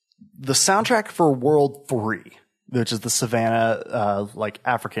 The soundtrack for World 3, which is the Savannah, like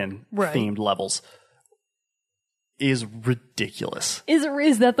African themed levels, is ridiculous.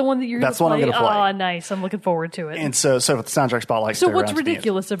 Is that the one that you're going to play? That's what I'm going to play. Oh, nice. I'm looking forward to it. And so the soundtrack spotlight. So what's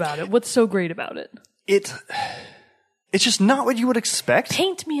ridiculous about it? What's so great about it? It's just not what you would expect.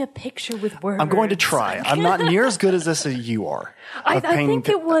 Paint me a picture with words. I'm going to try. I'm not near as good as this as you are. I think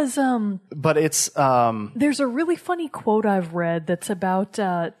it was... but it's... there's a really funny quote I've read that's about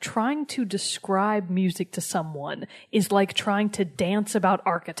trying to describe music to someone is like trying to dance about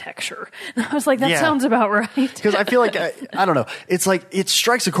architecture. And I was like, that sounds about right. Because I feel like, I don't know, it's like, it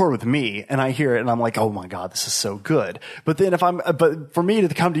strikes a chord with me, and I hear it, and I'm like, oh my God, this is so good. But then but for me to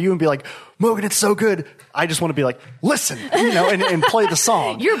come to you and be like, Mogan, it's so good, I just want to be like, listen, and play the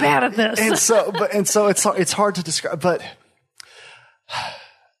song. You're bad at this. And so it's hard to describe, but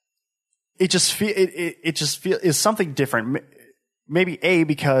it just feel is something different. Maybe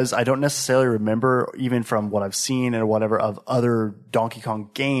because I don't necessarily remember, even from what I've seen and whatever of other Donkey Kong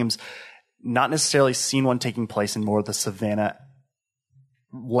games, not necessarily seen one taking place in more of the Savannah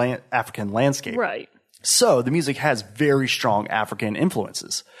African landscape. Right. So the music has very strong African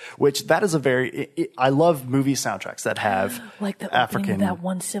influences, which that is I love movie soundtracks that have like the African. Opening of that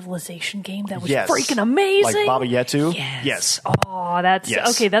one Civilization game that was freaking amazing. Like Baba Yetu. Yes. Oh, that's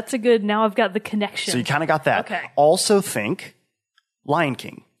okay. That's a good. Now I've got the connection. So you kind of got that. Okay. Also think Lion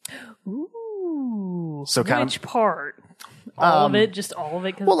King. Ooh. So which part? All of it? Just all of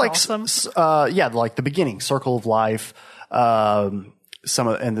it? Well, like awesome? like the beginning, Circle of Life. Some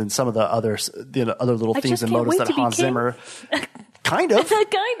of the other little themes and motives that Hans Zimmer kind of.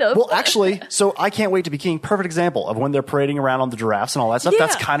 Well, actually, so I Can't Wait to Be King. Perfect example of when they're parading around on the giraffes and all that stuff. Yeah.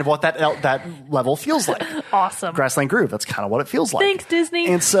 That's kind of what that level feels like. Awesome. Grassland Groove. That's kind of what it feels like. Thanks, Disney.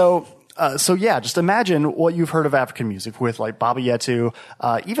 And so yeah, just imagine what you've heard of African music with like Baba Yetu,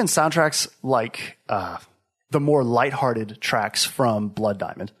 even soundtracks like the more lighthearted tracks from Blood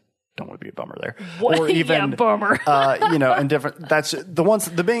Diamond. Don't want to be a bummer there. What? Or even, bummer. And different. That's the ones.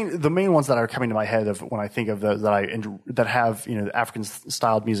 The main ones that are coming to my head of when I think of those that have African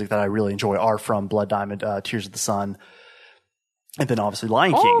styled music that I really enjoy are from Blood Diamond, Tears of the Sun, and then obviously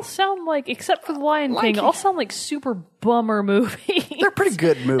Lion King. All sound like, except for the Lion King, all sound like super bummer movies. They're pretty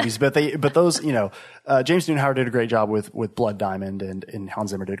good movies, but those James Newton Howard did a great job with Blood Diamond, and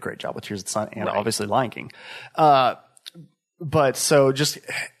Hans Zimmer did a great job with Tears of the Sun, and obviously Lion King. But so just.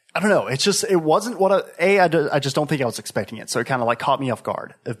 I don't know. It wasn't what I just don't think I was expecting it. So it kind of like caught me off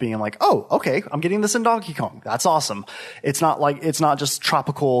guard of being like, oh, okay, I'm getting this in Donkey Kong. That's awesome. It's not just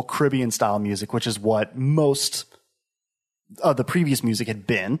tropical Caribbean style music, which is what most of the previous music had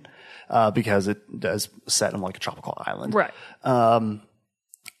been, because it does set on like a tropical island. Right.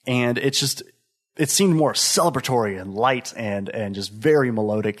 And it's just, it seemed more celebratory and light and just very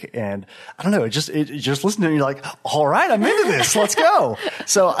melodic. And I don't know, it just listen to it and you're like, all right, I'm into this. Let's go.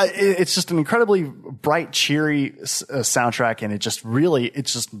 So it's just an incredibly bright, cheery soundtrack. And it just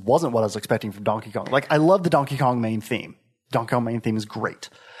wasn't what I was expecting from Donkey Kong. Like, I love the Donkey Kong main theme. Donkey Kong main theme is great.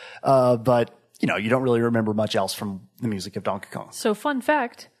 But you know, you don't really remember much else from the music of Donkey Kong. So fun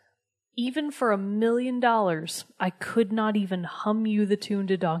fact, even for $1 million, I could not even hum you the tune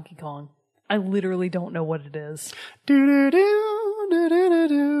to Donkey Kong. I literally don't know what it is.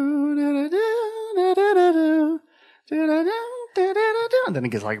 And then it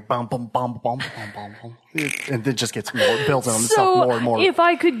gets like bum bum bum bum bum bum bum, and it just gets more built on itself more and more. If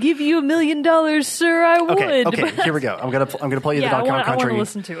I could give you $1 million, sir, I would. Okay, here we go. I'm gonna play you the Donkey Kong Country. I want to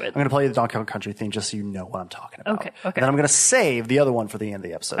listen to it. I'm gonna play you the Donkey Kong Country theme just so you know what I'm talking about. Okay. And then I'm gonna save the other one for the end of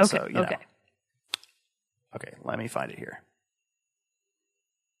the episode. Okay. So you know. Okay, let me find it here.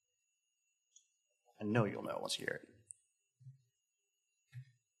 I know you'll know once you hear it.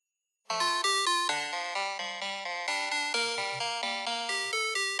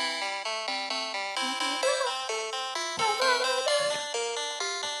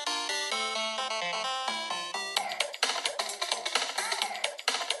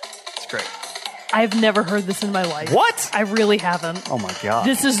 It's great. I've never heard this in my life. What? I really haven't. Oh my god.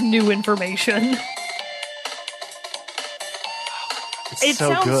 This is new information. It so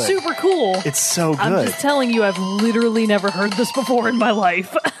sounds good. super cool. It's so good. I'm just telling you, I've literally never heard this before in my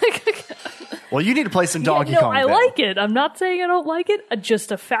life. Well, you need to play some Donkey Kong. I then. like it. I'm not saying I don't like it.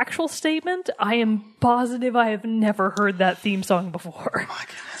 Just a factual statement. I am positive I have never heard that theme song before. Oh my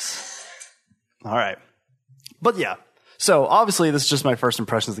goodness. All right. But yeah. So obviously this is just my first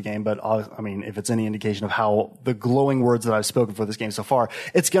impressions of the game, but I mean, if it's any indication of how the glowing words that I've spoken for this game so far,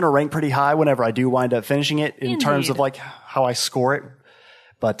 it's going to rank pretty high whenever I do wind up finishing it in terms of like how I score it.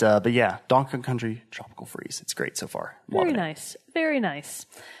 But yeah, Donkey Kong Country Tropical Freeze. It's great so far. Very nice. Very nice.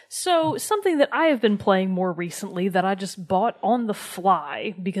 So something that I have been playing more recently that I just bought on the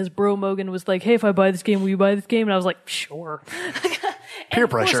fly because Bro Mogan was like, hey, if I buy this game, will you buy this game? And I was like, sure. Peer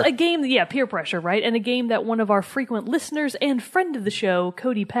pressure. A game, peer pressure, right? And a game that one of our frequent listeners and friend of the show,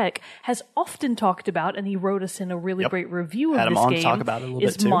 Cody Peck, has often talked about, and he wrote us in a really great review of this game. Had him on, talk about it a little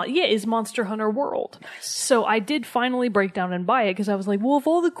bit too. Is Monster Hunter World. Nice. So I did finally break down and buy it because I was like, well, if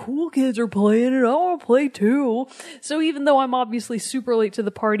all the cool kids are playing it, I want to play too. So even though I'm obviously super late to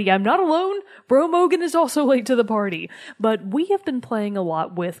the party, I'm not alone. Bro Mogan is also late to the party. But we have been playing a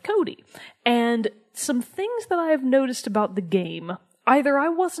lot with Cody. And some things that I have noticed about the game, either I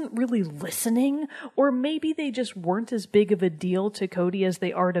wasn't really listening, or maybe they just weren't as big of a deal to Cody as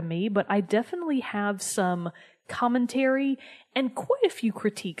they are to me, but I definitely have some commentary and quite a few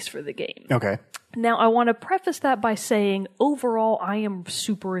critiques for the game. Okay. Now, I want to preface that by saying, overall, I am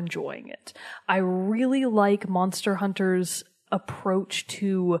super enjoying it. I really like Monster Hunter's approach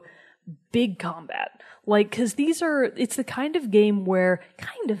to big combat. Like, cause it's the kind of game where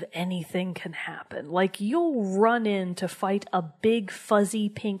kind of anything can happen. Like, you'll run in to fight a big fuzzy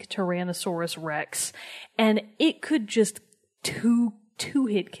pink Tyrannosaurus Rex, and it could just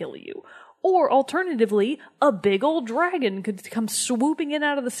two-hit kill you. Or alternatively, a big old dragon could come swooping in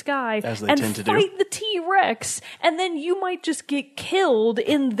out of the sky and fight the T-Rex, and then you might just get killed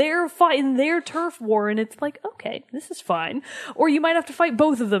in their fight, in their turf war, and it's like, okay, this is fine. Or you might have to fight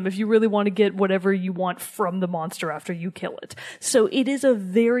both of them if you really want to get whatever you want from the monster after you kill it. So it is a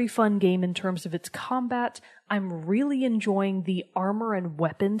very fun game in terms of its combat. I'm really enjoying the armor and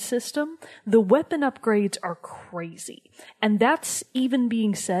weapon system. The weapon upgrades are crazy. And that's even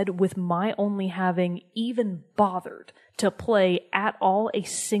being said with my only having even bothered to play at all a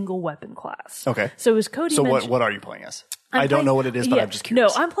single weapon class. Okay. So as Cody mentioned... So what are you playing as? I don't know what it is, but I'm just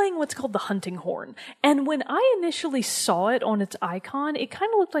curious. No, I'm playing what's called the Hunting Horn. And when I initially saw it on its icon, it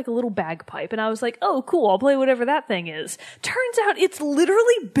kind of looked like a little bagpipe. And I was like, oh, cool, I'll play whatever that thing is. Turns out it's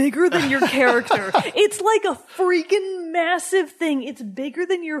literally bigger than your character. It's like a freaking massive thing. It's bigger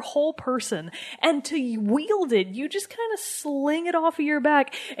than your whole person. And to wield it, you just kind of sling it off of your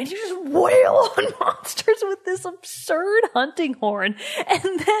back and you just wail on monsters with this absurd hunting horn.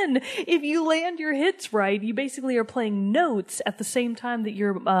 And then if you land your hits right, you basically are playing notes at the same time that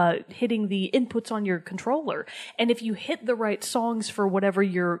you're hitting the inputs on your controller. And if you hit the right songs for whatever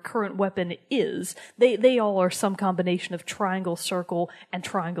your current weapon is, they all are some combination of triangle, circle, and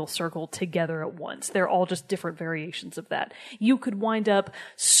triangle, circle together at once. They're all just different variations of that. You could wind up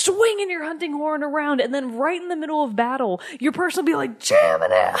swinging your hunting horn around, and then right in the middle of battle, your person will be like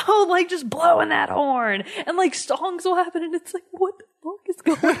jamming out, like just blowing that horn. And like songs will happen, and it's like, what the fuck is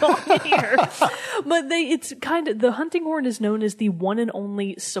going on here? But it's kind of, the hunting horn is known as the one and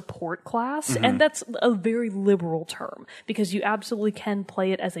only support class, and that's a very liberal term because you absolutely can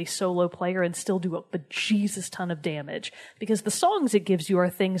play it as a solo player and still do a bejesus ton of damage, because the songs it gives you are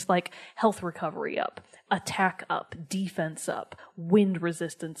things like health recovery up, attack up, defense up, wind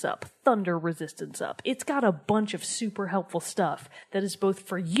resistance up, thunder resistance up. It's got a bunch of super helpful stuff that is both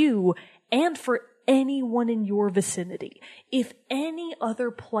for you and for anyone in your vicinity. If any other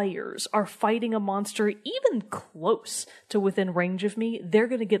players are fighting a monster even close to within range of me, they're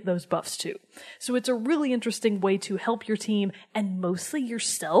going to get those buffs too. So it's a really interesting way to help your team and mostly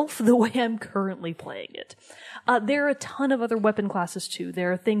yourself the way I'm currently playing it. There are a ton of other weapon classes too.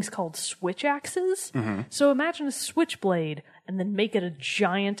 There are things called switch axes. So imagine a switchblade and then make it a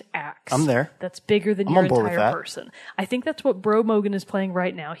giant axe. I'm there. That's bigger than your entire person. I think that's what Bro Mogan is playing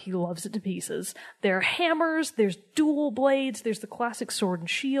right now. He loves it to pieces. There are hammers, there's dual blades, there's the classic sword and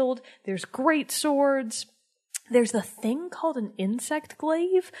shield, there's great swords. There's a thing called an insect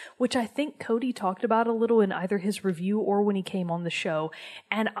glaive, which I think Cody talked about a little in either his review or when he came on the show.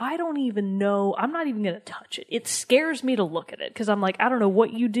 And I don't even know, I'm not even going to touch it. It scares me to look at it because I'm like, I don't know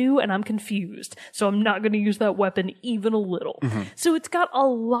what you do and I'm confused. So I'm not going to use that weapon even a little. So it's got a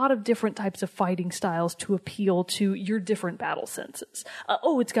lot of different types of fighting styles to appeal to your different battle senses.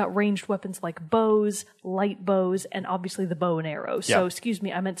 It's got ranged weapons like bows, light bows, and obviously the bow and arrow. So, excuse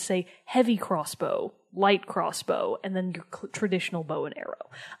me, I meant to say heavy crossbow, light crossbow, and then your traditional bow and arrow.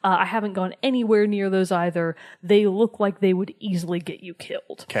 I haven't gone anywhere near those either. They look like they would easily get you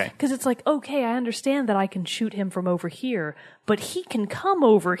killed. Okay. Because it's like, okay, I understand that I can shoot him from over here, but he can come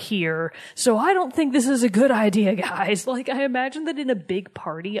over here, so I don't think this is a good idea, guys. Like, I imagine that in a big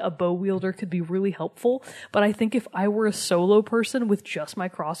party, a bow wielder could be really helpful, but I think if I were a solo person with just my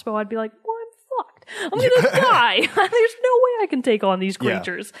crossbow, I'd be like, I'm gonna die. There's no way I can take on these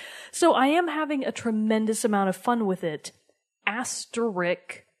creatures. So I am having a tremendous amount of fun with it.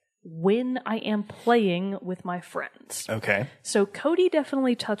 Asterisk when I am playing with my friends. Okay. So Cody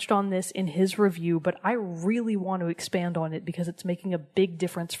definitely touched on this in his review, but I really want to expand on it because it's making a big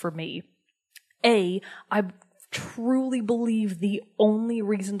difference for me. I truly believe the only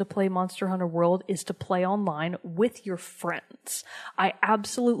reason to play Monster Hunter World is to play online with your friends. I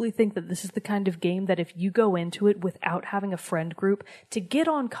absolutely think that this is the kind of game that if you go into it without having a friend group to get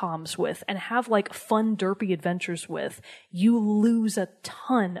on comms with and have like fun derpy adventures with, you lose a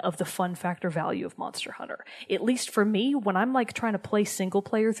ton of the fun factor value of Monster Hunter. At least for me, when I'm like trying to play single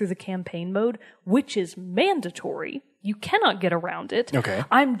player through the campaign mode, which is mandatory, you cannot get around it. Okay.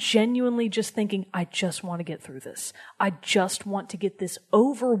 I'm genuinely just thinking, I just want to get through this. I just want to get this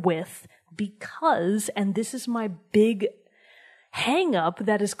over with because, and this is my big hang up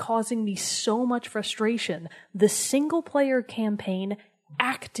that is causing me so much frustration, the single player campaign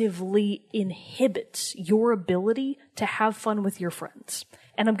actively inhibits your ability to have fun with your friends.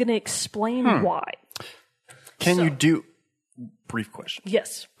 And I'm going to explain why. Can you do, brief question.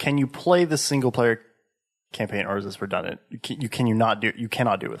 Yes. Can you play the single player campaign, or is this redundant? You cannot do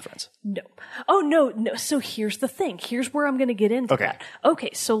it with friends. No. Oh, no. So here's the thing. Here's where I'm going to get into that. Okay,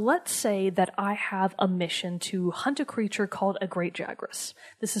 so let's say that I have a mission to hunt a creature called a Great Jagras.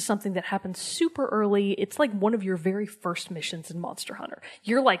 This is something that happens super early. It's like one of your very first missions in Monster Hunter.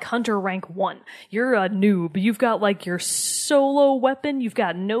 You're like Hunter rank 1. You're a noob. You've got like your solo weapon. You've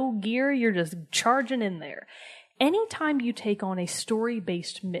got no gear. You're just charging in there. Anytime you take on a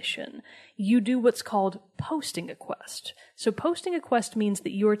story-based mission, you do what's called posting a quest. So posting a quest means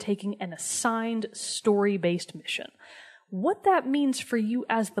that you are taking an assigned story-based mission. What that means for you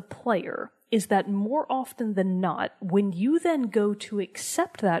as the player is that more often than not, when you then go to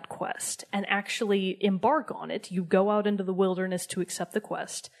accept that quest and actually embark on it, you go out into the wilderness to accept the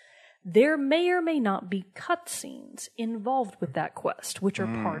quest, there may or may not be cutscenes involved with that quest, which are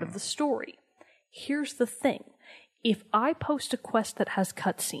part of the story. Here's the thing. If I post a quest that has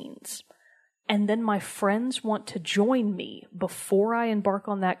cutscenes, and then my friends want to join me before I embark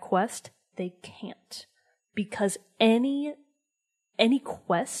on that quest, they can't. Because any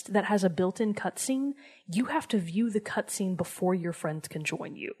quest that has a built-in cutscene, you have to view the cutscene before your friends can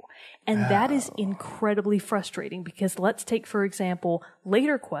join you. And that is incredibly frustrating because let's take, for example,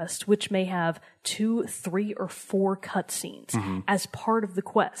 later quests, which may have 2, 3, or 4 cutscenes as part of the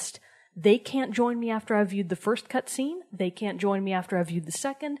quest. They can't join me after I've viewed the first cutscene. They can't join me after I've viewed the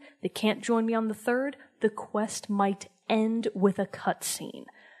second. They can't join me on the third. The quest might end with a cutscene,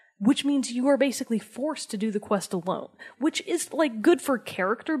 which means you are basically forced to do the quest alone, which is like good for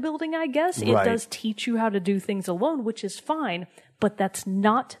character building, I guess. Right. It does teach you how to do things alone, which is fine. but that's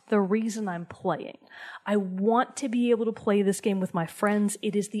not the reason I'm playing. I want to be able to play this game with my friends.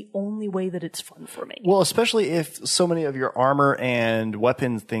 It is the only way that it's fun for me. Well, especially if so many of your armor and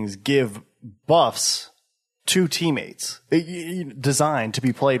weapon things give buffs to teammates designed to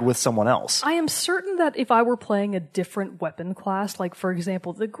be played with someone else. I am certain that if I were playing a different weapon class, like for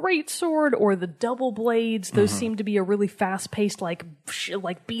example the greatsword or the double blades, those seem to be a really fast-paced, like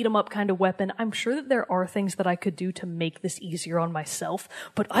beat 'em up kind of weapon. I'm sure that there are things that I could do to make this easier on myself.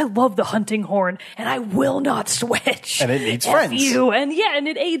 But I love the hunting horn, and I will not switch. And it needs F friends. you. And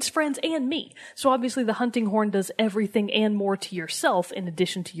it aids friends and me. So obviously the hunting horn does everything and more to yourself in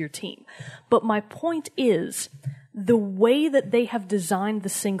addition to your team. But my point is, the way that they have designed the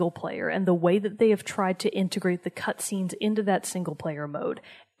single player and the way that they have tried to integrate the cutscenes into that single player mode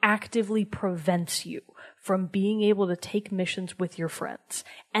actively prevents you from being able to take missions with your friends.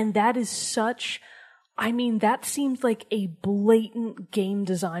 And that is that seems like a blatant game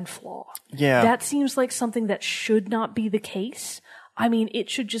design flaw. Yeah. That seems like something that should not be the case. It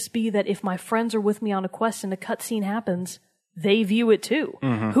should just be that if my friends are with me on a quest and a cutscene happens, they view it too.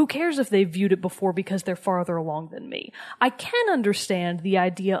 Who cares if they viewed it before because they're farther along than me? I can understand the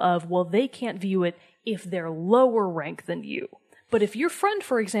idea of, well, they can't view it if they're lower rank than you. But if your friend,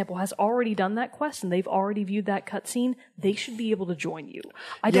 for example, has already done that quest and they've already viewed that cutscene, they should be able to join you.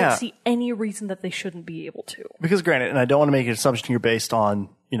 I don't see any reason that they shouldn't be able to. Because granted, and I don't want to make an assumption you're based on,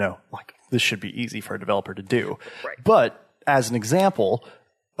 this should be easy for a developer to do. Right. But as an example,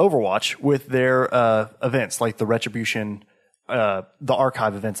 Overwatch with their events like the Retribution, the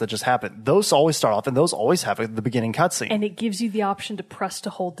archive events that just happened, those always start off and those always have the beginning cutscene. And it gives you the option to press to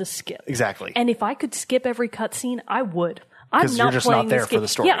hold to skip. Exactly. And if I could skip every cutscene, I would. I'm 'Cause not you're just playing not there this for game. the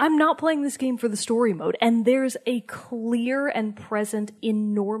story. Yeah, I'm not playing this game for the story mode. And there's a clear and present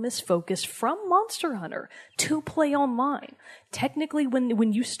enormous focus from Monster Hunter to play online. Technically,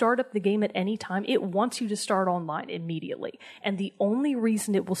 when you start up the game at any time, it wants you to start online immediately. And the only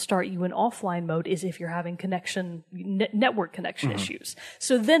reason it will start you in offline mode is if you're having network connection issues.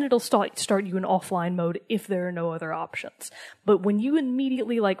 So then it'll start you in offline mode if there are no other options. But when you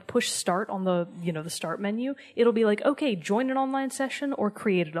immediately push start on the start menu, it'll be like, okay, join an online session or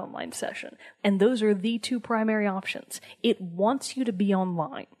create an online session. And those are the two primary options. It wants you to be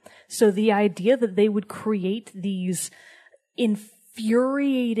online. So the idea that they would create these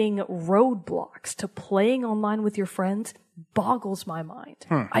infuriating roadblocks to playing online with your friends boggles my mind.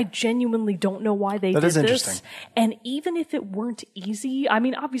 I genuinely don't know why they did is this. interesting. And even if it weren't easy,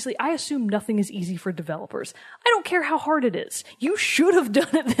 obviously, I assume nothing is easy for developers. I don't care how hard it is. You should have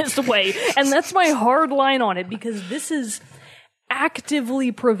done it this way. And that's my hard line on it, because this is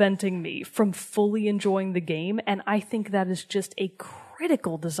actively preventing me from fully enjoying the game. And I think that is just a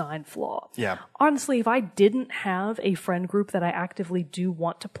critical design flaw. Yeah. Honestly, if I didn't have a friend group that I actively do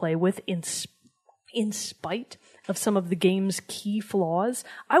want to play with in spite of some of the game's key flaws,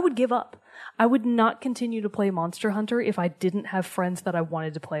 I would give up. I would not continue to play Monster Hunter if I didn't have friends that I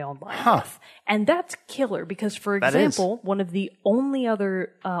wanted to play online with. And that's killer because, for example, one of the only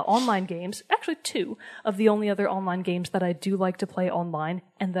other online games, actually two of the only other online games that I do like to play online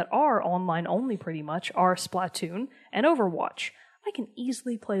and that are online only pretty much are Splatoon and Overwatch. I can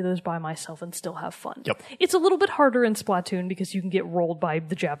easily play those by myself and still have fun. Yep. It's a little bit harder in Splatoon because you can get rolled by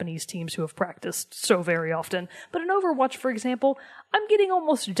the Japanese teams who have practiced so very often. But in Overwatch, for example, I'm getting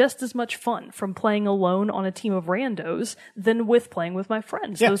almost just as much fun from playing alone on a team of randos than with playing with my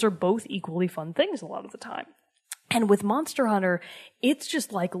friends. Yeah. Those are both equally fun things a lot of the time. And with Monster Hunter, it's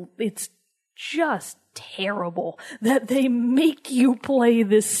just terrible that they make you play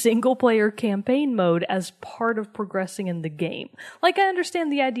this single-player campaign mode as part of progressing in the game. I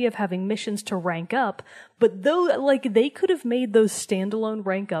understand the idea of having missions to rank up, but they could have made those standalone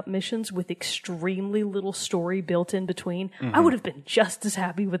rank up missions with extremely little story built in between. I would have been just as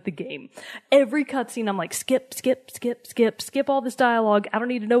happy with the game. Every cutscene, I'm like, skip all this dialogue. I don't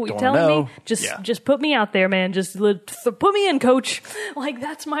need to know what you're telling me. Just put me out there, man. Just put me in, coach.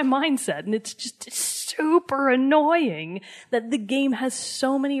 That's my mindset, and it's just super annoying that the game has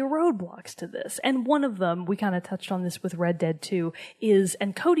so many roadblocks to this. And one of them, we kind of touched on this with Red Dead 2, is,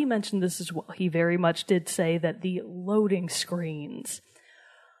 and Cody mentioned this as well, he very much did say that the loading screens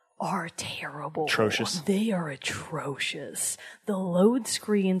are terrible. Atrocious. They are atrocious. The load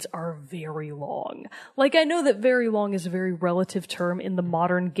screens are very long. I know that very long is a very relative term in the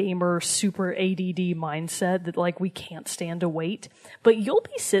modern gamer super ADD mindset that we can't stand to wait, but you'll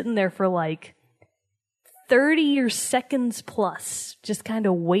be sitting there for 30 or seconds plus, just kind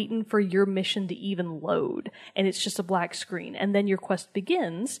of waiting for your mission to even load. And it's just a black screen. And then your quest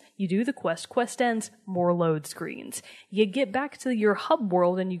begins, you do the quest ends, more load screens. You get back to your hub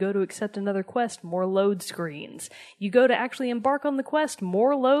world and you go to accept another quest, more load screens. You go to actually embark on the quest,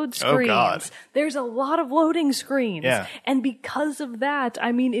 more load screens. Oh, God. There's a lot of loading screens. Yeah. And because of that,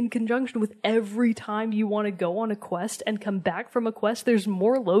 I mean, in conjunction with every time you want to go on a quest and come back from a quest, there's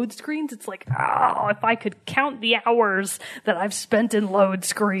more load screens. It's like, if I could count the hours that I've spent in load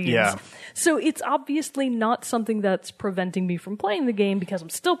screens. Yeah. So it's obviously not something that's preventing me from playing the game because I'm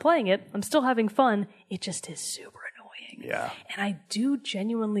still playing it. I'm still having fun. It just is super annoying. Yeah. And I do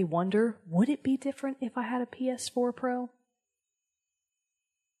genuinely wonder, would it be different if I had a PS4 Pro?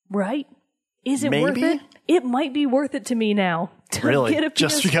 Right? Is it worth Maybe? it? It might be worth it to me now. To Really? get a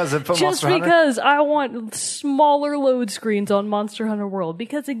Just because of just Monster Hunter? because I want smaller load screens on Monster Hunter World.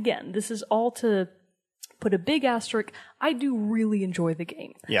 Because again, this is all to put a big asterisk. I do really enjoy the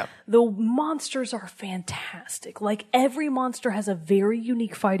game. Yeah. The monsters are fantastic. Like, every monster has a very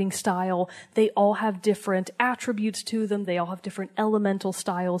unique fighting style. They all have different attributes to them. They all have different elemental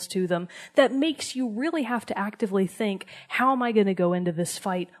styles to them. That makes you really have to actively think, how am I going to go into this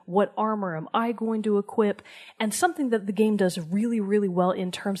fight? What armor am I going to equip? And something that the game does really, really well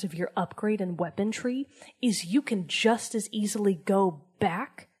in terms of your upgrade and weapon tree is you can just as easily go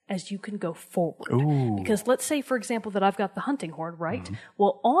back as you can go forward. Ooh. Because let's say, for example, that I've got the hunting horn, right? Mm-hmm.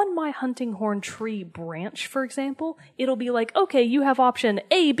 Well, on my hunting horn tree branch, for example, it'll be like, okay, you have option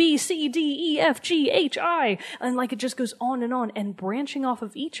A, B, C, D, E, F, G, H, I. And like, it just goes on. And branching off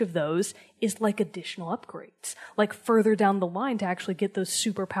of each of those is like additional upgrades, like further down the line to actually get those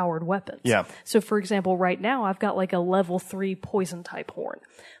super powered weapons. Yeah. So for example, right now I've got like a level 3 poison type horn.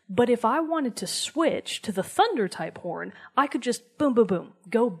 But if I wanted to switch to the thunder type horn, I could just boom, boom, boom,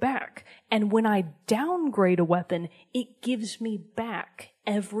 go back. And when I downgrade a weapon, it gives me back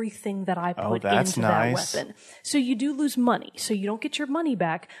everything that I put into that weapon. So you do lose money. So you don't get your money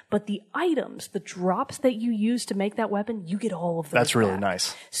back, but the items, the drops that you use to make that weapon, you get all of those That's really back.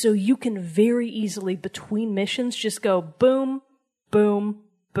 nice. So you can very easily, between missions, just go boom, boom,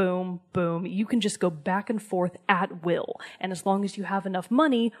 boom, boom. You can just go back and forth at will. And as long as you have enough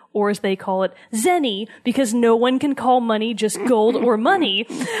money, or as they call it, zenny, because no one can call money just gold or money,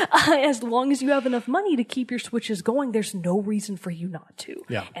 as long as you have enough money to keep your switches going, there's no reason for you not to.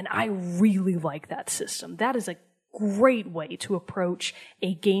 Yeah. And I really like that system. That is a great way to approach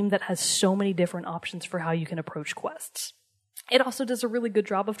a game that has so many different options for how you can approach quests. It also does a really good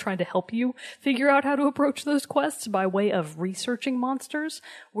job of trying to help you figure out how to approach those quests by way of researching monsters,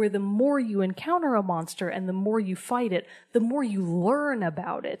 where the more you encounter a monster and the more you fight it, the more you learn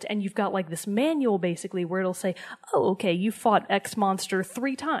about it. And you've got like this manual basically where it'll say, oh, okay, you fought X monster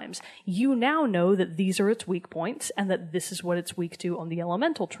 3 times. You now know that these are its weak points and that this is what it's weak to on the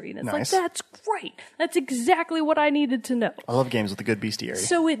elemental tree. And it's Nice. like, that's great. That's exactly what I needed to know. I love games with a good bestiary.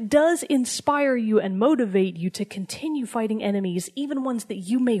 So it does inspire you and motivate you to continue fighting enemies, even ones that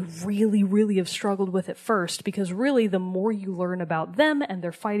you may really, really have struggled with at first, because really the more you learn about them and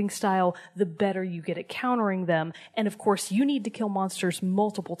their fighting style, the better you get at countering them. And of course, you need to kill monsters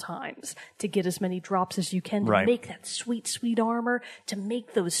multiple times to get as many drops as you can to Right. make that sweet, sweet armor, to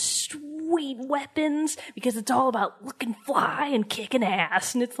make those sweet weapons, because it's all about looking fly and kicking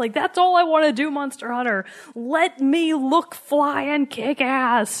ass. And it's like, that's all I want to do, Monster Hunter. Let me look fly and kick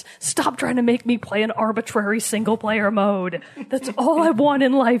ass. Stop trying to make me play an arbitrary single player mode. That's all I want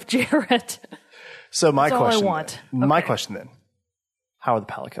in life, Jarrett. So my That's all I question, want. my Okay. question then, how are the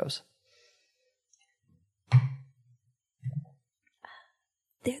Palicos?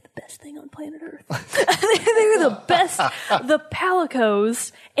 They're the best thing on planet Earth. They're the best. The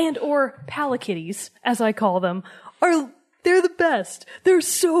Palicos and or Palikitties, as I call them, they're the best. They're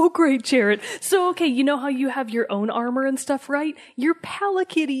so great, Jarrett. So, okay, you know how you have your own armor and stuff, right? Your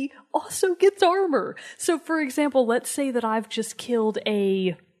Palikitty also gets armor. So, for example, let's say that I've just killed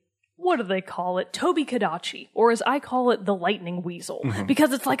what do they call it? Toby Kadachi, or as I call it, the lightning weasel.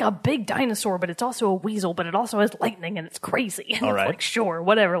 Because it's like a big dinosaur, but it's also a weasel, but it also has lightning and it's crazy. And All it's right. like, sure,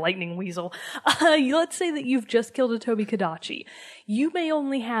 whatever, lightning weasel. Let's say that you've just killed a Toby Kadachi. You may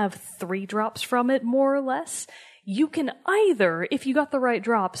only have 3 drops from it, more or less. You can either, if you got the right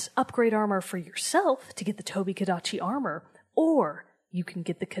drops, upgrade armor for yourself to get the Toby Kadachi armor, or you can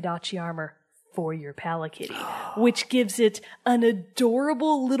get the Kadachi armor for your Palakitty, which gives it an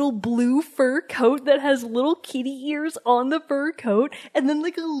adorable little blue fur coat that has little kitty ears on the fur coat, and then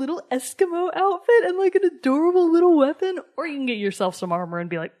like a little Eskimo outfit and like an adorable little weapon. Or you can get yourself some armor and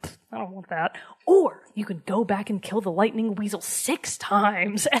be like, I don't want that. Or you can go back and kill the lightning weasel 6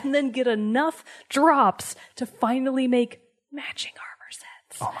 times and then get enough drops to finally make matching armor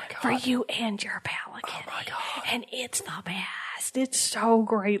sets. Oh my God. For you and your Palakitty. Oh my God. And it's the best. It's so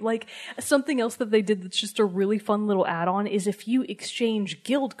great. Like, something else that they did that's just a really fun little add-on is if you exchange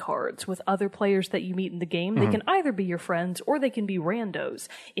guild cards with other players that you meet in the game, they can either be your friends or they can be randos.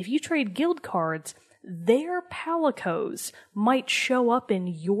 If you trade guild cards, their Palicos might show up in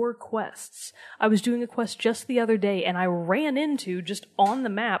your quests. I was doing a quest just the other day and I ran into, just on the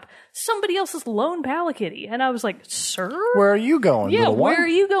map, somebody else's lone Palakitty. And I was like, sir? Where are you going, little one? Where are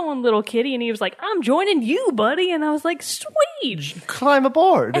you going, little kitty? And he was like, I'm joining you, buddy. And I was like, sweet. Climb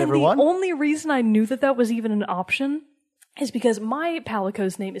aboard, And everyone. the only reason I knew that was even an option is because my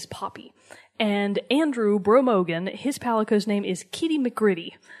Palico's name is Poppy. And Andrew Bromogan, his Palico's name is Kitty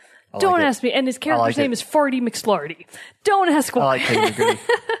McGritty. Don't ask me. And his character's name is Farty McSlarty. Don't ask why. I like Kitty McGritty.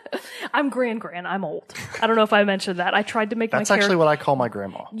 I'm Gran. I'm old. I don't know if I mentioned that. I tried to make That's my character... actually what I call my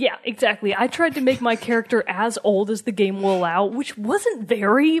grandma. Yeah, exactly. I tried to make my character as old as the game will allow, which wasn't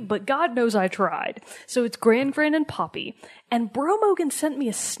very, but God knows I tried. So it's Gran and Poppy. And Bromogan sent me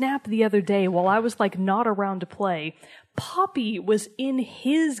a snap the other day while I was like not around to play. Poppy was in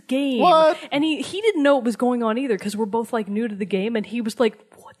his game. What? And he didn't know what was going on either because we're both like new to the game and he was like,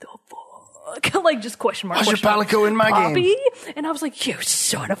 what the fuck? Like just question mark. Why's your question mark. Palico in my Poppy? game? And I was like, you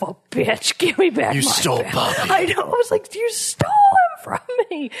son of a bitch, give me back You my stole Poppy. I know. I was like, you stole him from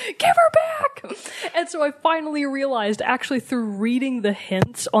me. Give her back. And so I finally realized, actually through reading the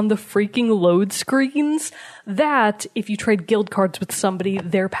hints on the freaking load screens, that if you trade guild cards with somebody,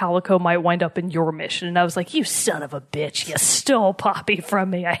 their Palico might wind up in your mission. And I was like, you son of a bitch, you stole Poppy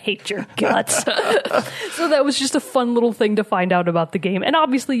from me. I hate your guts. So that was just a fun little thing to find out about the game. And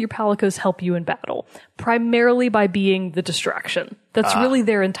obviously your Palicos help you in battle, primarily by being the distraction. That's really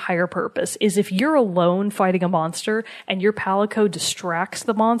their entire purpose, is if you're alone fighting a monster and your Palico distracts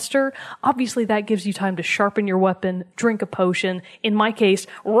the monster, obviously that gives you time to sharpen your weapon, drink a potion, in my case,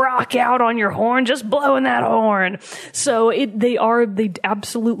 rock out on your horn, just blowing that horn. So they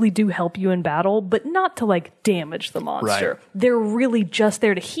absolutely do help you in battle, but not to like damage the monster. Right. They're really just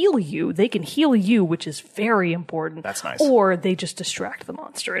there to heal you. They can heal you, which is very important. That's nice. Or they just distract the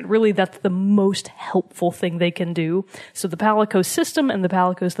monster. And really that's the most helpful thing they can do. So the Palico system and the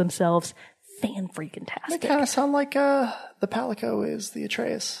Palicos themselves, fan-freaking-tastic. They kind of sound like the Palico is the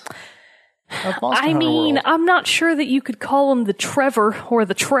Atreus of Monster I Hunter mean, World. I'm not sure that you could call them the Trevor or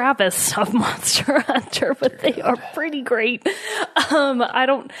the Travis of Monster Hunter, but they are pretty great.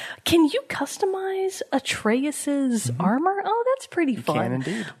 Can you customize Atreus's armor? Oh, that's pretty fun. can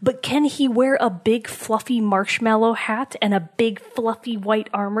indeed. But can he wear a big fluffy marshmallow hat and a big fluffy white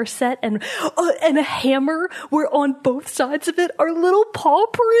armor set and a hammer where on both sides of it are little paw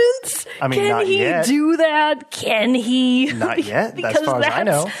prints? I mean, can not he yet. do that? Can he? Not yet, Because as far as I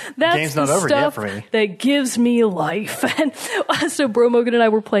know. That's Game's the not over yet stuff for me. that gives me life. And so Bromogan and I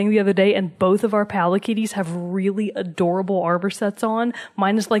were playing the other day, and both of our Palakitties have really adorable armor sets on.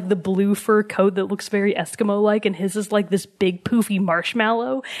 Mine is like the blue fur coat that looks very Eskimo-like, and his is like this big poofy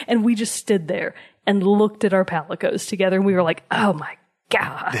marshmallow. And we just stood there and looked at our Palicos together, and we were like, oh my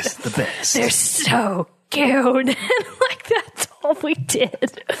God. This is the best. They're so cute. And like, that's all we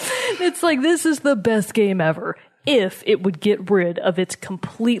did. It's like, this is the best game ever, if it would get rid of its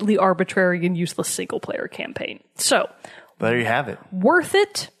completely arbitrary and useless single-player campaign. So, There you have it. worth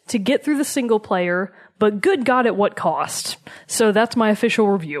it to get through the single player, but good God, at what cost? So that's my official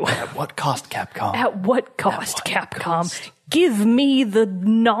review. At what cost, Capcom? At what cost, what Capcom? cost? Give me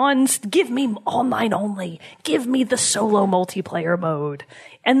give me online only. Give me the solo multiplayer mode.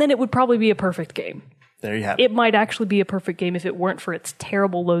 And then it would probably be a perfect game. There you have it. It might actually be a perfect game if it weren't for its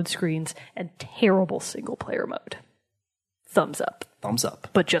terrible load screens and terrible single player mode. Thumbs up, Thumbs up.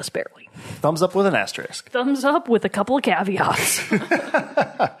 but just barely. Thumbs up with an asterisk. Thumbs up with a couple of caveats.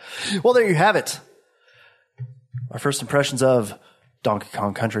 Well, there you have it. Our first impressions of Donkey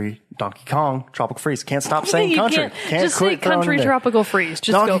Kong Country, Donkey Kong, Tropical Freeze. Can't stop saying You country. can't just say quit throwing country it in. tropical freeze.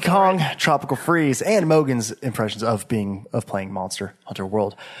 Just Donkey go for Kong, it. Tropical Freeze, and Mogan's impressions of playing Monster Hunter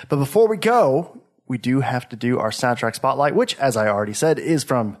World. But before we go, we do have to do our soundtrack spotlight, which, as I already said, is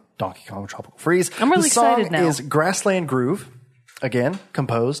from Donkey Kong Tropical Freeze. I'm really the song excited now. is Grassland Groove, again,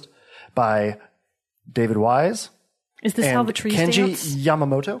 composed by David Wise Is this and how the trees Kenji dance?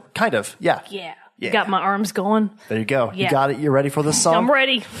 Yamamoto. Kind of, yeah. Yeah. Yeah. Got my arms going. There you go. Yeah. You got it. You're ready for this song? I'm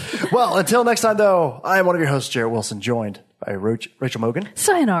ready. Well, until next time, though, I am one of your hosts, Jarrett Wilson, joined by Rachel Mogan.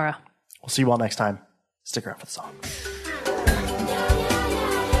 Sayonara. We'll see you all next time. Stick around for the song.